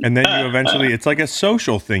 And then you eventually, it's like a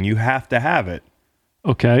social thing. You have to have it.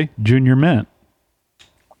 Okay, Junior Mint.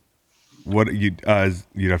 What you'd have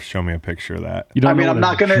to show me a picture of that. You don't know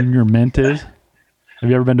what Junior Mint is? Have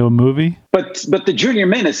you ever been to a movie? But the Junior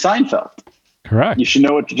Mint is Seinfeld. Correct. You should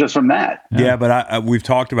know it just from that. Yeah, but we've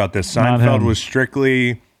talked about this. Seinfeld was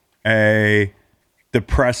strictly a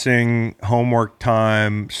depressing homework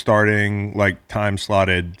time starting like time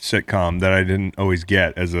slotted sitcom that I didn't always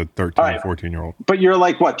get as a 13 or 14 year old. But you're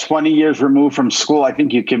like 20 years removed from school. I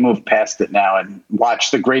think you can move past it now and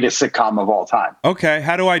watch the greatest sitcom of all time. Okay,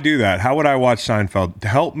 how do I do that? How would I watch Seinfeld?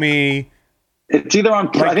 Help me. It's either on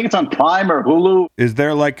I think it's on Prime or Hulu. Is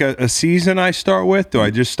there like a season I start with? Do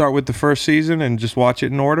I just start with the first season and just watch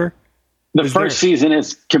it in order? The first season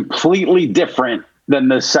is completely different than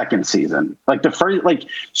the second season. Like the first,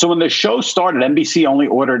 so when the show started, NBC only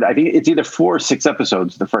ordered, I think it's either 4 or 6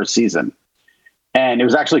 episodes the first season. And it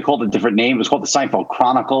was actually called a different name. It was called the Seinfeld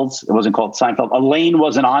Chronicles. It wasn't called Seinfeld. Elaine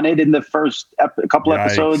wasn't on it in the first couple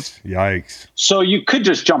episodes. Yikes. So you could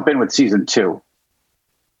just jump in with season 2.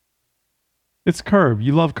 It's Curb.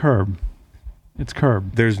 You love Curb. It's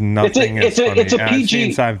Curb. There's nothing. It's a I've PG.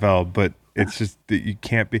 seen Seinfeld, but it's just that you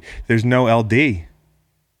can't be. There's no LD.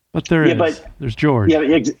 But there's George. Yeah,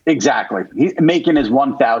 exactly. He's making his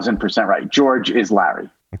 1,000% right. George is Larry.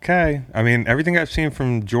 Okay. I mean, everything I've seen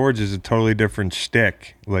from George is a totally different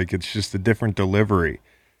shtick. Like, it's just a different delivery.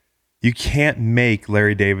 You can't make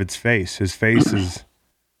Larry David's face. His face is...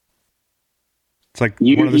 It's like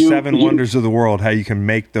one of the seven wonders of the world, how you can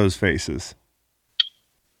make those faces.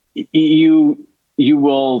 You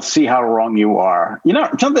will see how wrong you are.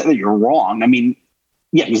 It's not that you're wrong. I mean,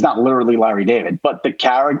 yeah, he's not literally Larry David, but the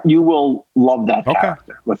character, you will love that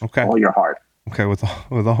character with all your heart. Okay, with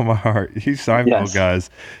all my heart. He's Seinfeld, guys.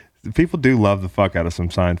 People do love the fuck out of some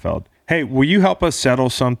Seinfeld. Hey, will you help us settle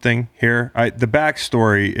something here? The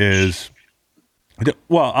backstory is,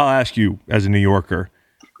 well, I'll ask you as a New Yorker,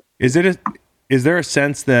 is there a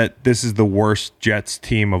sense that this is the worst Jets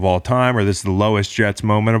team of all time, or this is the lowest Jets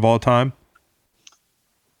moment of all time?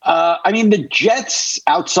 I mean, the Jets,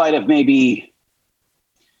 outside of maybe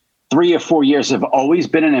 3 or 4 years, have always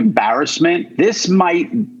been an embarrassment. The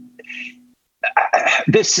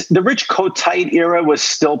Rich Kotite era was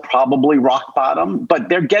still probably rock bottom, but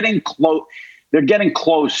they're getting close. They're getting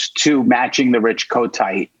close to matching the Rich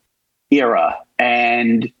Kotite era,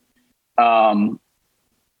 and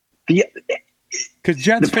because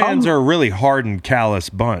Jets fans are a really hardened, callous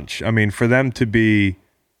bunch. I mean, for them to be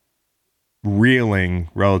reeling,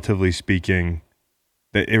 relatively speaking,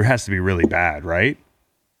 it has to be really bad, right?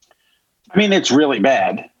 I mean, it's really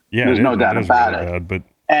bad. Yeah, there's no doubt about it.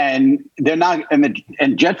 And they're not, and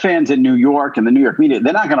Jet fans in New York and the New York media,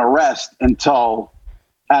 they're not going to rest until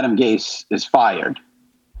Adam Gase is fired.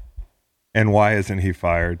 And why isn't he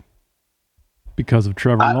fired? Because of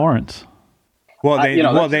Trevor Lawrence.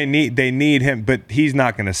 Well, they need him, but he's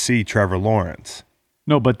not going to see Trevor Lawrence.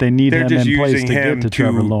 No, but they need him in place to get to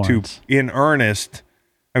Trevor Lawrence. In earnest,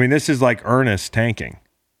 I mean, this is like earnest tanking.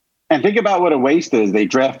 And think about what a waste is. They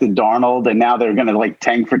drafted Darnold, and now they're going to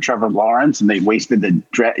tank for Trevor Lawrence, and they wasted the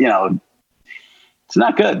draft. It's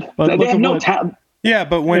not good. But they have no talent. Yeah,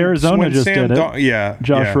 but when Arizona just did it,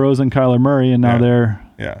 Josh Rosen, Kyler Murray, and now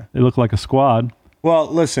they look like a squad. Well,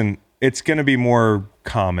 listen, it's going to be more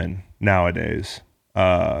common nowadays,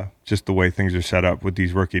 just the way things are set up with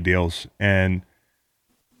these rookie deals. And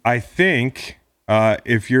I think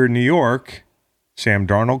if you're New York, Sam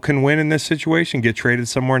Darnold can win in this situation, get traded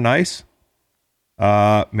somewhere nice.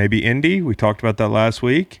 Maybe Indy. We talked about that last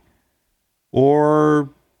week. Or,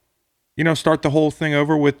 start the whole thing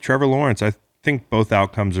over with Trevor Lawrence. I think both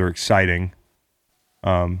outcomes are exciting.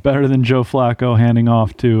 Better than Joe Flacco handing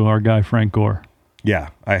off to our guy Frank Gore. Yeah,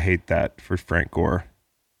 I hate that for Frank Gore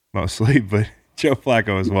mostly, but Joe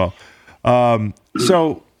Flacco as well.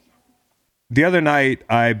 So the other night,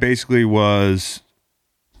 I basically was...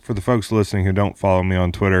 For the folks listening who don't follow me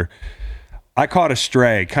on Twitter, I caught a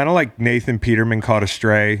stray, kind of like Nathan Peterman caught a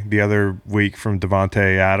stray the other week from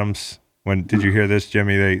Davante Adams. Did you hear this,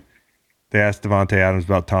 Jimmy? They asked Davante Adams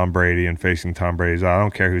about Tom Brady and facing Tom Brady. I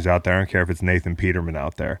don't care who's out there. I don't care if it's Nathan Peterman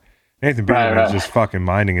out there. Nathan Peterman is just fucking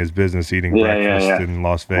minding his business, eating breakfast in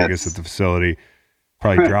Las Vegas at the facility.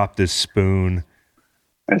 Probably dropped his spoon.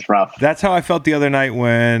 It's rough. That's how I felt the other night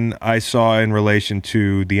when I saw in relation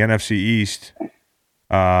to the NFC East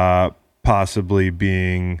possibly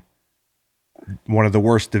being one of the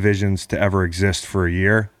worst divisions to ever exist for a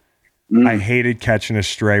year. I hated catching a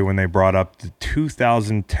stray when they brought up the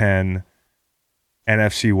 2010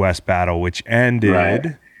 NFC West battle, which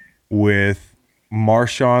ended with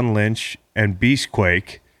Marshawn Lynch and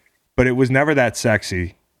Beastquake, but it was never that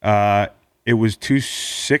sexy. It was 2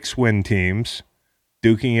 6-win teams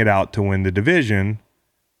duking it out to win the division.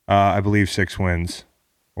 I believe 6 wins.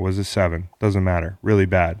 Or was it 7? Doesn't matter. Really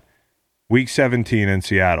bad. Week 17 in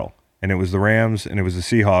Seattle. And it was the Rams and it was the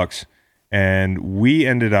Seahawks. And we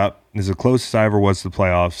ended up, as the closest I ever was to the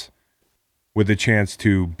playoffs, with a chance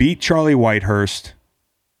to beat Charlie Whitehurst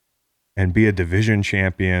and be a division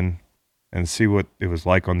champion and see what it was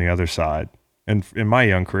like on the other side. And in my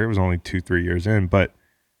young career, it was only 2-3 years in, but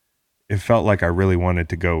it felt like I really wanted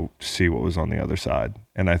to go see what was on the other side.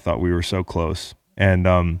 And I thought we were so close.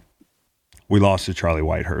 And, we lost to Charlie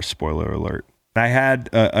Whitehurst, spoiler alert. I had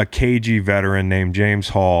a KG veteran named James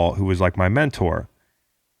Hall who was like my mentor.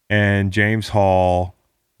 And James Hall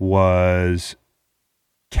was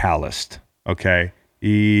calloused, okay?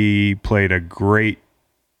 He played a great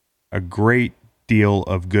deal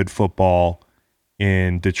of good football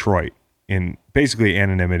in Detroit, in basically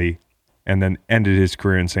anonymity, and then ended his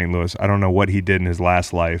career in St. Louis. I don't know what he did in his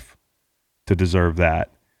last life to deserve that.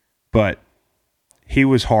 But he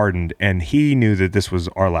was hardened, and he knew that this was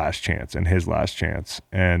our last chance and his last chance.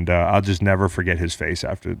 And I'll just never forget his face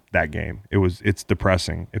after that game. It's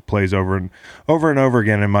depressing. It plays over and over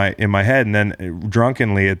again in my head. And then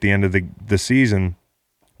drunkenly at the end of the season,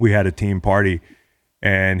 we had a team party,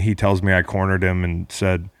 and he tells me I cornered him and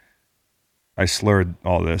said, I slurred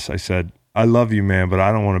all this. I said, I love you, man, but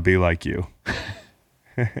I don't want to be like you.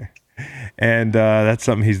 And that's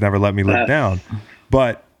something he's never let me live down.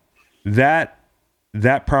 But that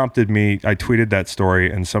prompted me. I tweeted that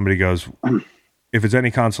story, and somebody goes, if it's any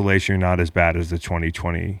consolation, you're not as bad as the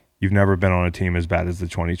 2020. You've never been on a team as bad as the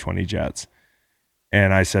 2020 Jets.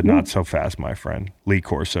 And I said, not so fast, my friend.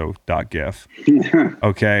 LeeCorso.gif.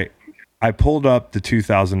 Okay. I pulled up the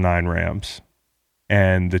 2009 Rams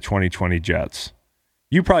and the 2020 Jets.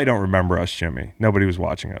 You probably don't remember us, Jimmy. Nobody was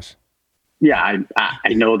watching us. Yeah,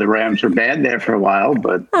 I know the Rams were bad there for a while,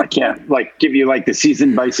 but I can't give you the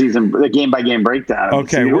season by season, the game by game breakdown.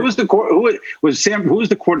 Okay, who was the quarterback?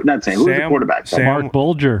 Mark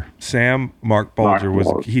Bulger. Mark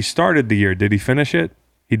Bulger he started the year. Did he finish it?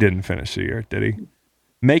 He didn't finish the year, did he?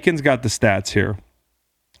 Macon's got the stats here.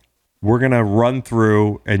 We're gonna run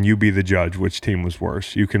through, and you be the judge. Which team was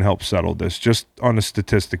worse? You can help settle this just on a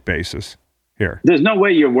statistic basis. Here, there's no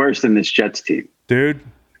way you're worse than this Jets team, dude.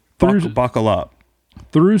 Buckle up.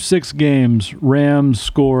 Through 6 games, Rams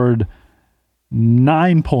scored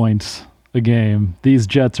 9 points a game. These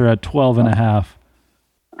Jets are at 12.5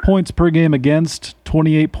 points per game against,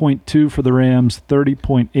 28.2 for the Rams,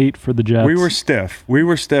 30.8 for the Jets. We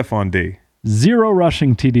were stiff on D. 0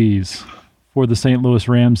 rushing TDs for the St. Louis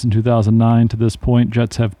Rams in 2009 to this point.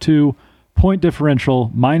 Jets have 2. Point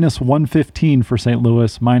differential, minus 115 for St.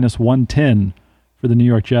 Louis, minus 110 for the New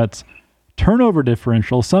York Jets. Turnover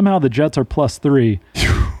differential, somehow the Jets are plus 3.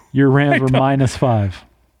 Your Rams were minus 5.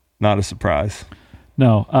 Not a surprise.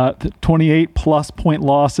 No. 28 plus point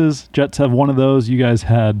losses. Jets have one of those. You guys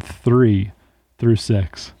had 3 through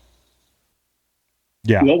 6.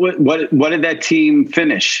 Yeah. What did that team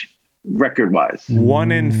finish record-wise?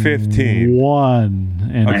 1-15.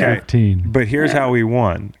 1-15. But here's how we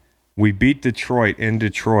won. We beat Detroit in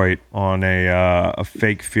Detroit on a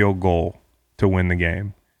fake field goal to win the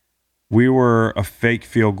game. We were a fake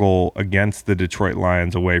field goal against the Detroit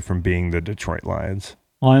Lions away from being the Detroit Lions.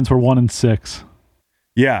 Lions were 1-6.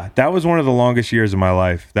 Yeah, that was one of the longest years of my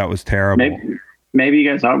life. That was terrible. Maybe you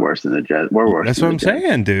guys are worse than the Jets. We're worse. That's what I'm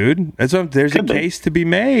saying, dude. There's a case to be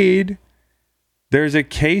made. There's a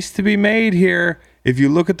case to be made here. If you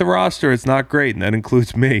look at the roster, it's not great, and that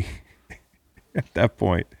includes me at that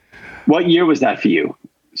point. What year was that for you?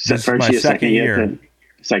 This is my second year.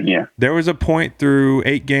 Second year. There was a point through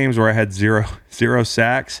 8 games where I had zero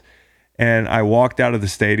sacks, and I walked out of the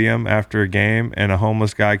stadium after a game, and a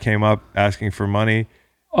homeless guy came up asking for money.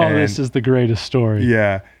 Oh, this is the greatest story.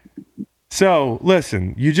 Yeah. So,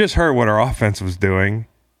 listen, you just heard what our offense was doing.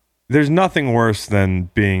 There's nothing worse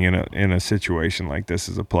than being in a situation like this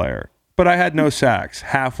as a player. But I had no sacks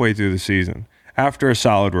halfway through the season after a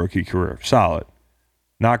solid rookie career. Solid.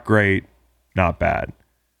 Not great, not bad.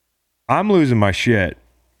 I'm losing my shit.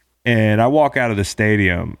 And I walk out of the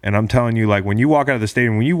stadium, and I'm telling you, when you walk out of the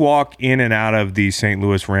stadium, when you walk in and out of the St.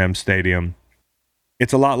 Louis Rams stadium,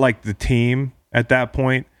 it's a lot like the team at that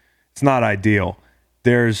point. It's not ideal.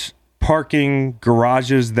 There's parking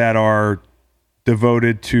garages that are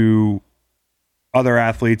devoted to other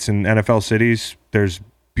athletes in NFL cities. There's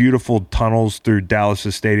beautiful tunnels through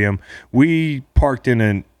Dallas' stadium. We parked in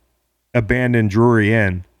an abandoned Drury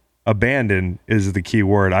Inn. Abandoned is the key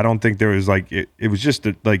word. I don't think there was it was just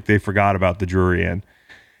they forgot about the Drury Inn.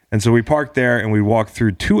 And so we parked there, and we walked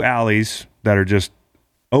through 2 alleys that are just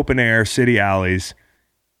open air city alleys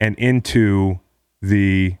and into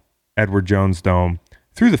the Edward Jones Dome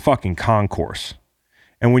through the fucking concourse.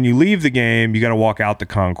 And when you leave the game, you got to walk out the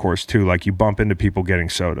concourse too. You bump into people getting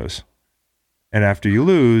sodas. And after you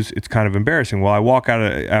lose, it's kind of embarrassing. Well, I walk out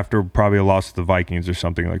after probably a loss to the Vikings or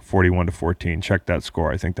something 41-14. Check that score.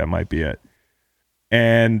 I think that might be it.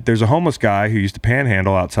 And there's a homeless guy who used to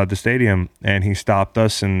panhandle outside the stadium, and he stopped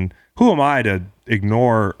us. And who am I to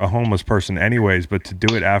ignore a homeless person anyways, but to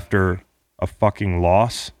do it after a fucking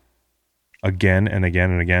loss again and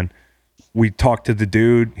again and again. We talked to the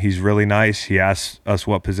dude. He's really nice. He asks us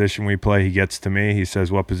what position we play. He gets to me. He says,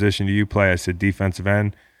 what position do you play? I said, defensive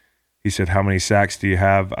end. He said, how many sacks do you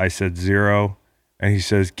have? I said, 0. And he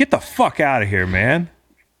says, get the fuck out of here, man.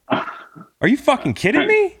 Are you fucking kidding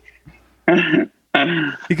me?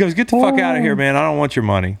 He goes, get the fuck out of here, man. I don't want your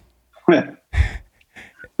money.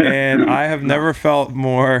 And I have never felt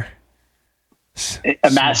more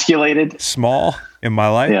emasculated, small in my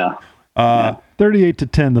life. Yeah.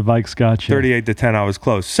 38-10, the Vikes got you. 38-10, I was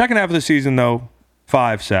close. Second half of the season, though,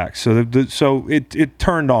 5 sacks. So so it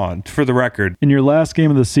turned on, for the record. In your last game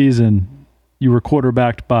of the season, you were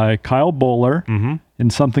quarterbacked by Kyle Bowler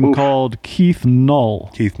and something called Keith Null.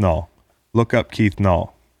 Keith Null. Look up Keith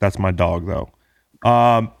Null. That's my dog, though.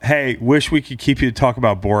 Hey, wish we could keep you to talk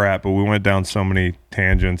about Borat, but we went down so many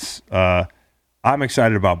tangents. I'm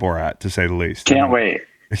excited about Borat, to say the least. Can't wait.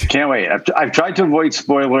 I've tried to avoid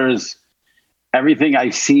spoilers. Everything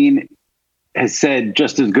I've seen has said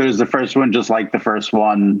just as good as the first one, just like the first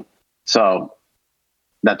one. So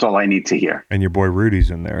that's all I need to hear. And your boy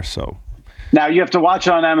Rudy's in there, so. Now you have to watch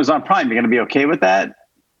it on Amazon Prime. You're going to be okay with that?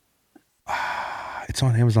 It's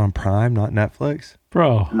on Amazon Prime, not Netflix?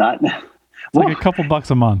 Bro, Not. it's like a couple bucks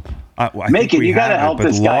a month. I Make think it. we You got to have help but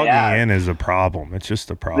this guy logging out. in is a problem. It's just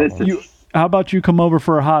a problem. How about you come over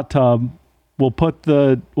for a hot tub? We'll put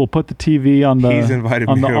the TV on the He's invited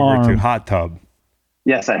on me the over arm. to Hot Tub.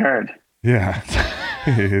 Yes, I heard. Yeah.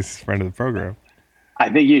 He's a friend of the program. I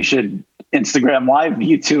think you should Instagram live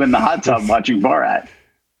you two in the hot tub watching Borat.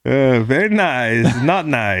 Very nice. Not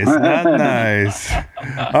nice. Not nice.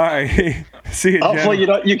 All right. See you, Hopefully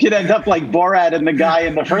Jim. you could end up like Borat and the guy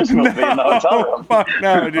in the first movie in the hotel room. Fuck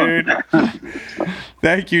no, dude.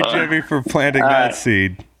 Thank you, Jimmy, for planting that right.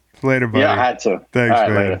 seed. Later, buddy. Yeah, I had to. Thanks, All right,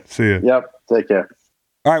 man. later. See you. Yep. Take care.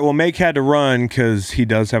 All right. Well, Make had to run because he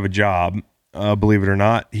does have a job. Believe it or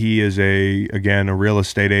not, he is a real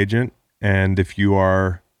estate agent. And if you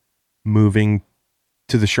are moving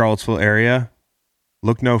to the Charlottesville area,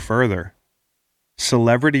 look no further.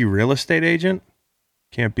 Celebrity real estate agent?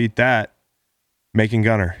 Can't beat that. Macon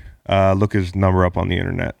Gunner. Look his number up on the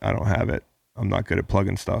internet. I don't have it. I'm not good at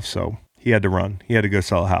plugging stuff. So he had to run. He had to go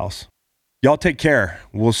sell a house. Y'all take care.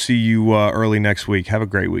 We'll see you early next week. Have a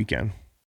great weekend.